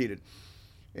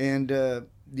 And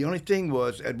the only thing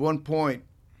was, at one point,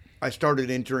 I started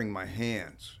entering my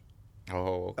hands.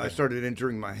 Oh, okay. I started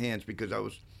entering my hands because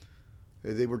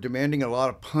they were demanding a lot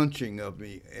of punching of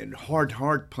me, and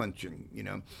hard punching,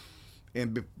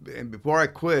 And before I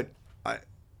quit,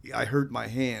 I hurt my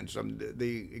hands.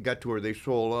 It got to where they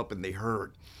swelled up and they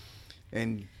hurt.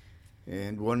 And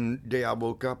one day I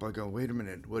woke up. I go, wait a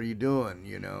minute, what are you doing?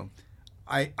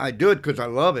 I do it because I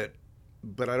love it,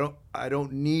 but I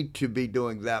don't need to be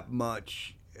doing that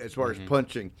much as far as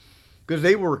punching, because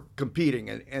they were competing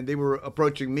and they were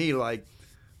approaching me like,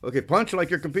 okay, punch like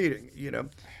you're competing.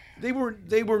 They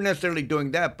weren't necessarily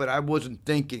doing that, but I wasn't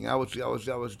thinking. I was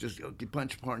just, okay,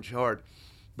 punch hard.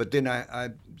 But then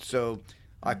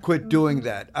I quit doing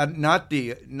that. Not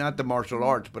the martial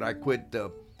arts, but I quit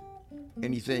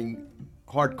anything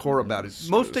hardcore about it.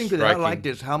 Most things that I liked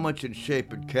is how much in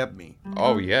shape it kept me.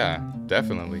 Oh yeah,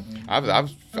 definitely.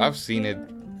 I've seen it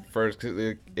first.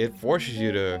 'Cause it forces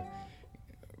you to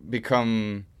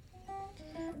become,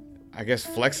 I guess,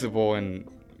 flexible and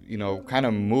kind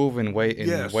of move in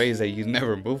ways that you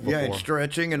never moved before. Yeah, and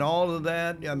stretching and all of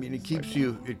that. I mean, it keeps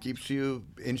you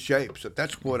in shape. So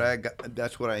that's what I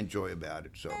enjoy about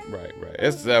it. So right.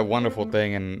 It's a wonderful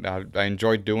thing, and I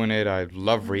enjoy doing it. I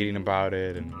love reading about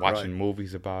it and watching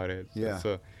movies about it.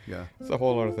 So it's a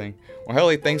whole other thing. Well,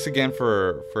 Heli, thanks again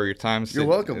for your time. You're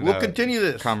welcome. We'll continue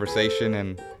this conversation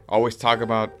and always talk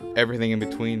about everything in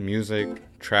between, music,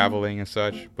 traveling, and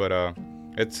such. But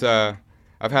It's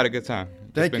I've had a good time.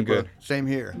 It's Thank been you, bro. good. Same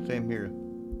here. Same here.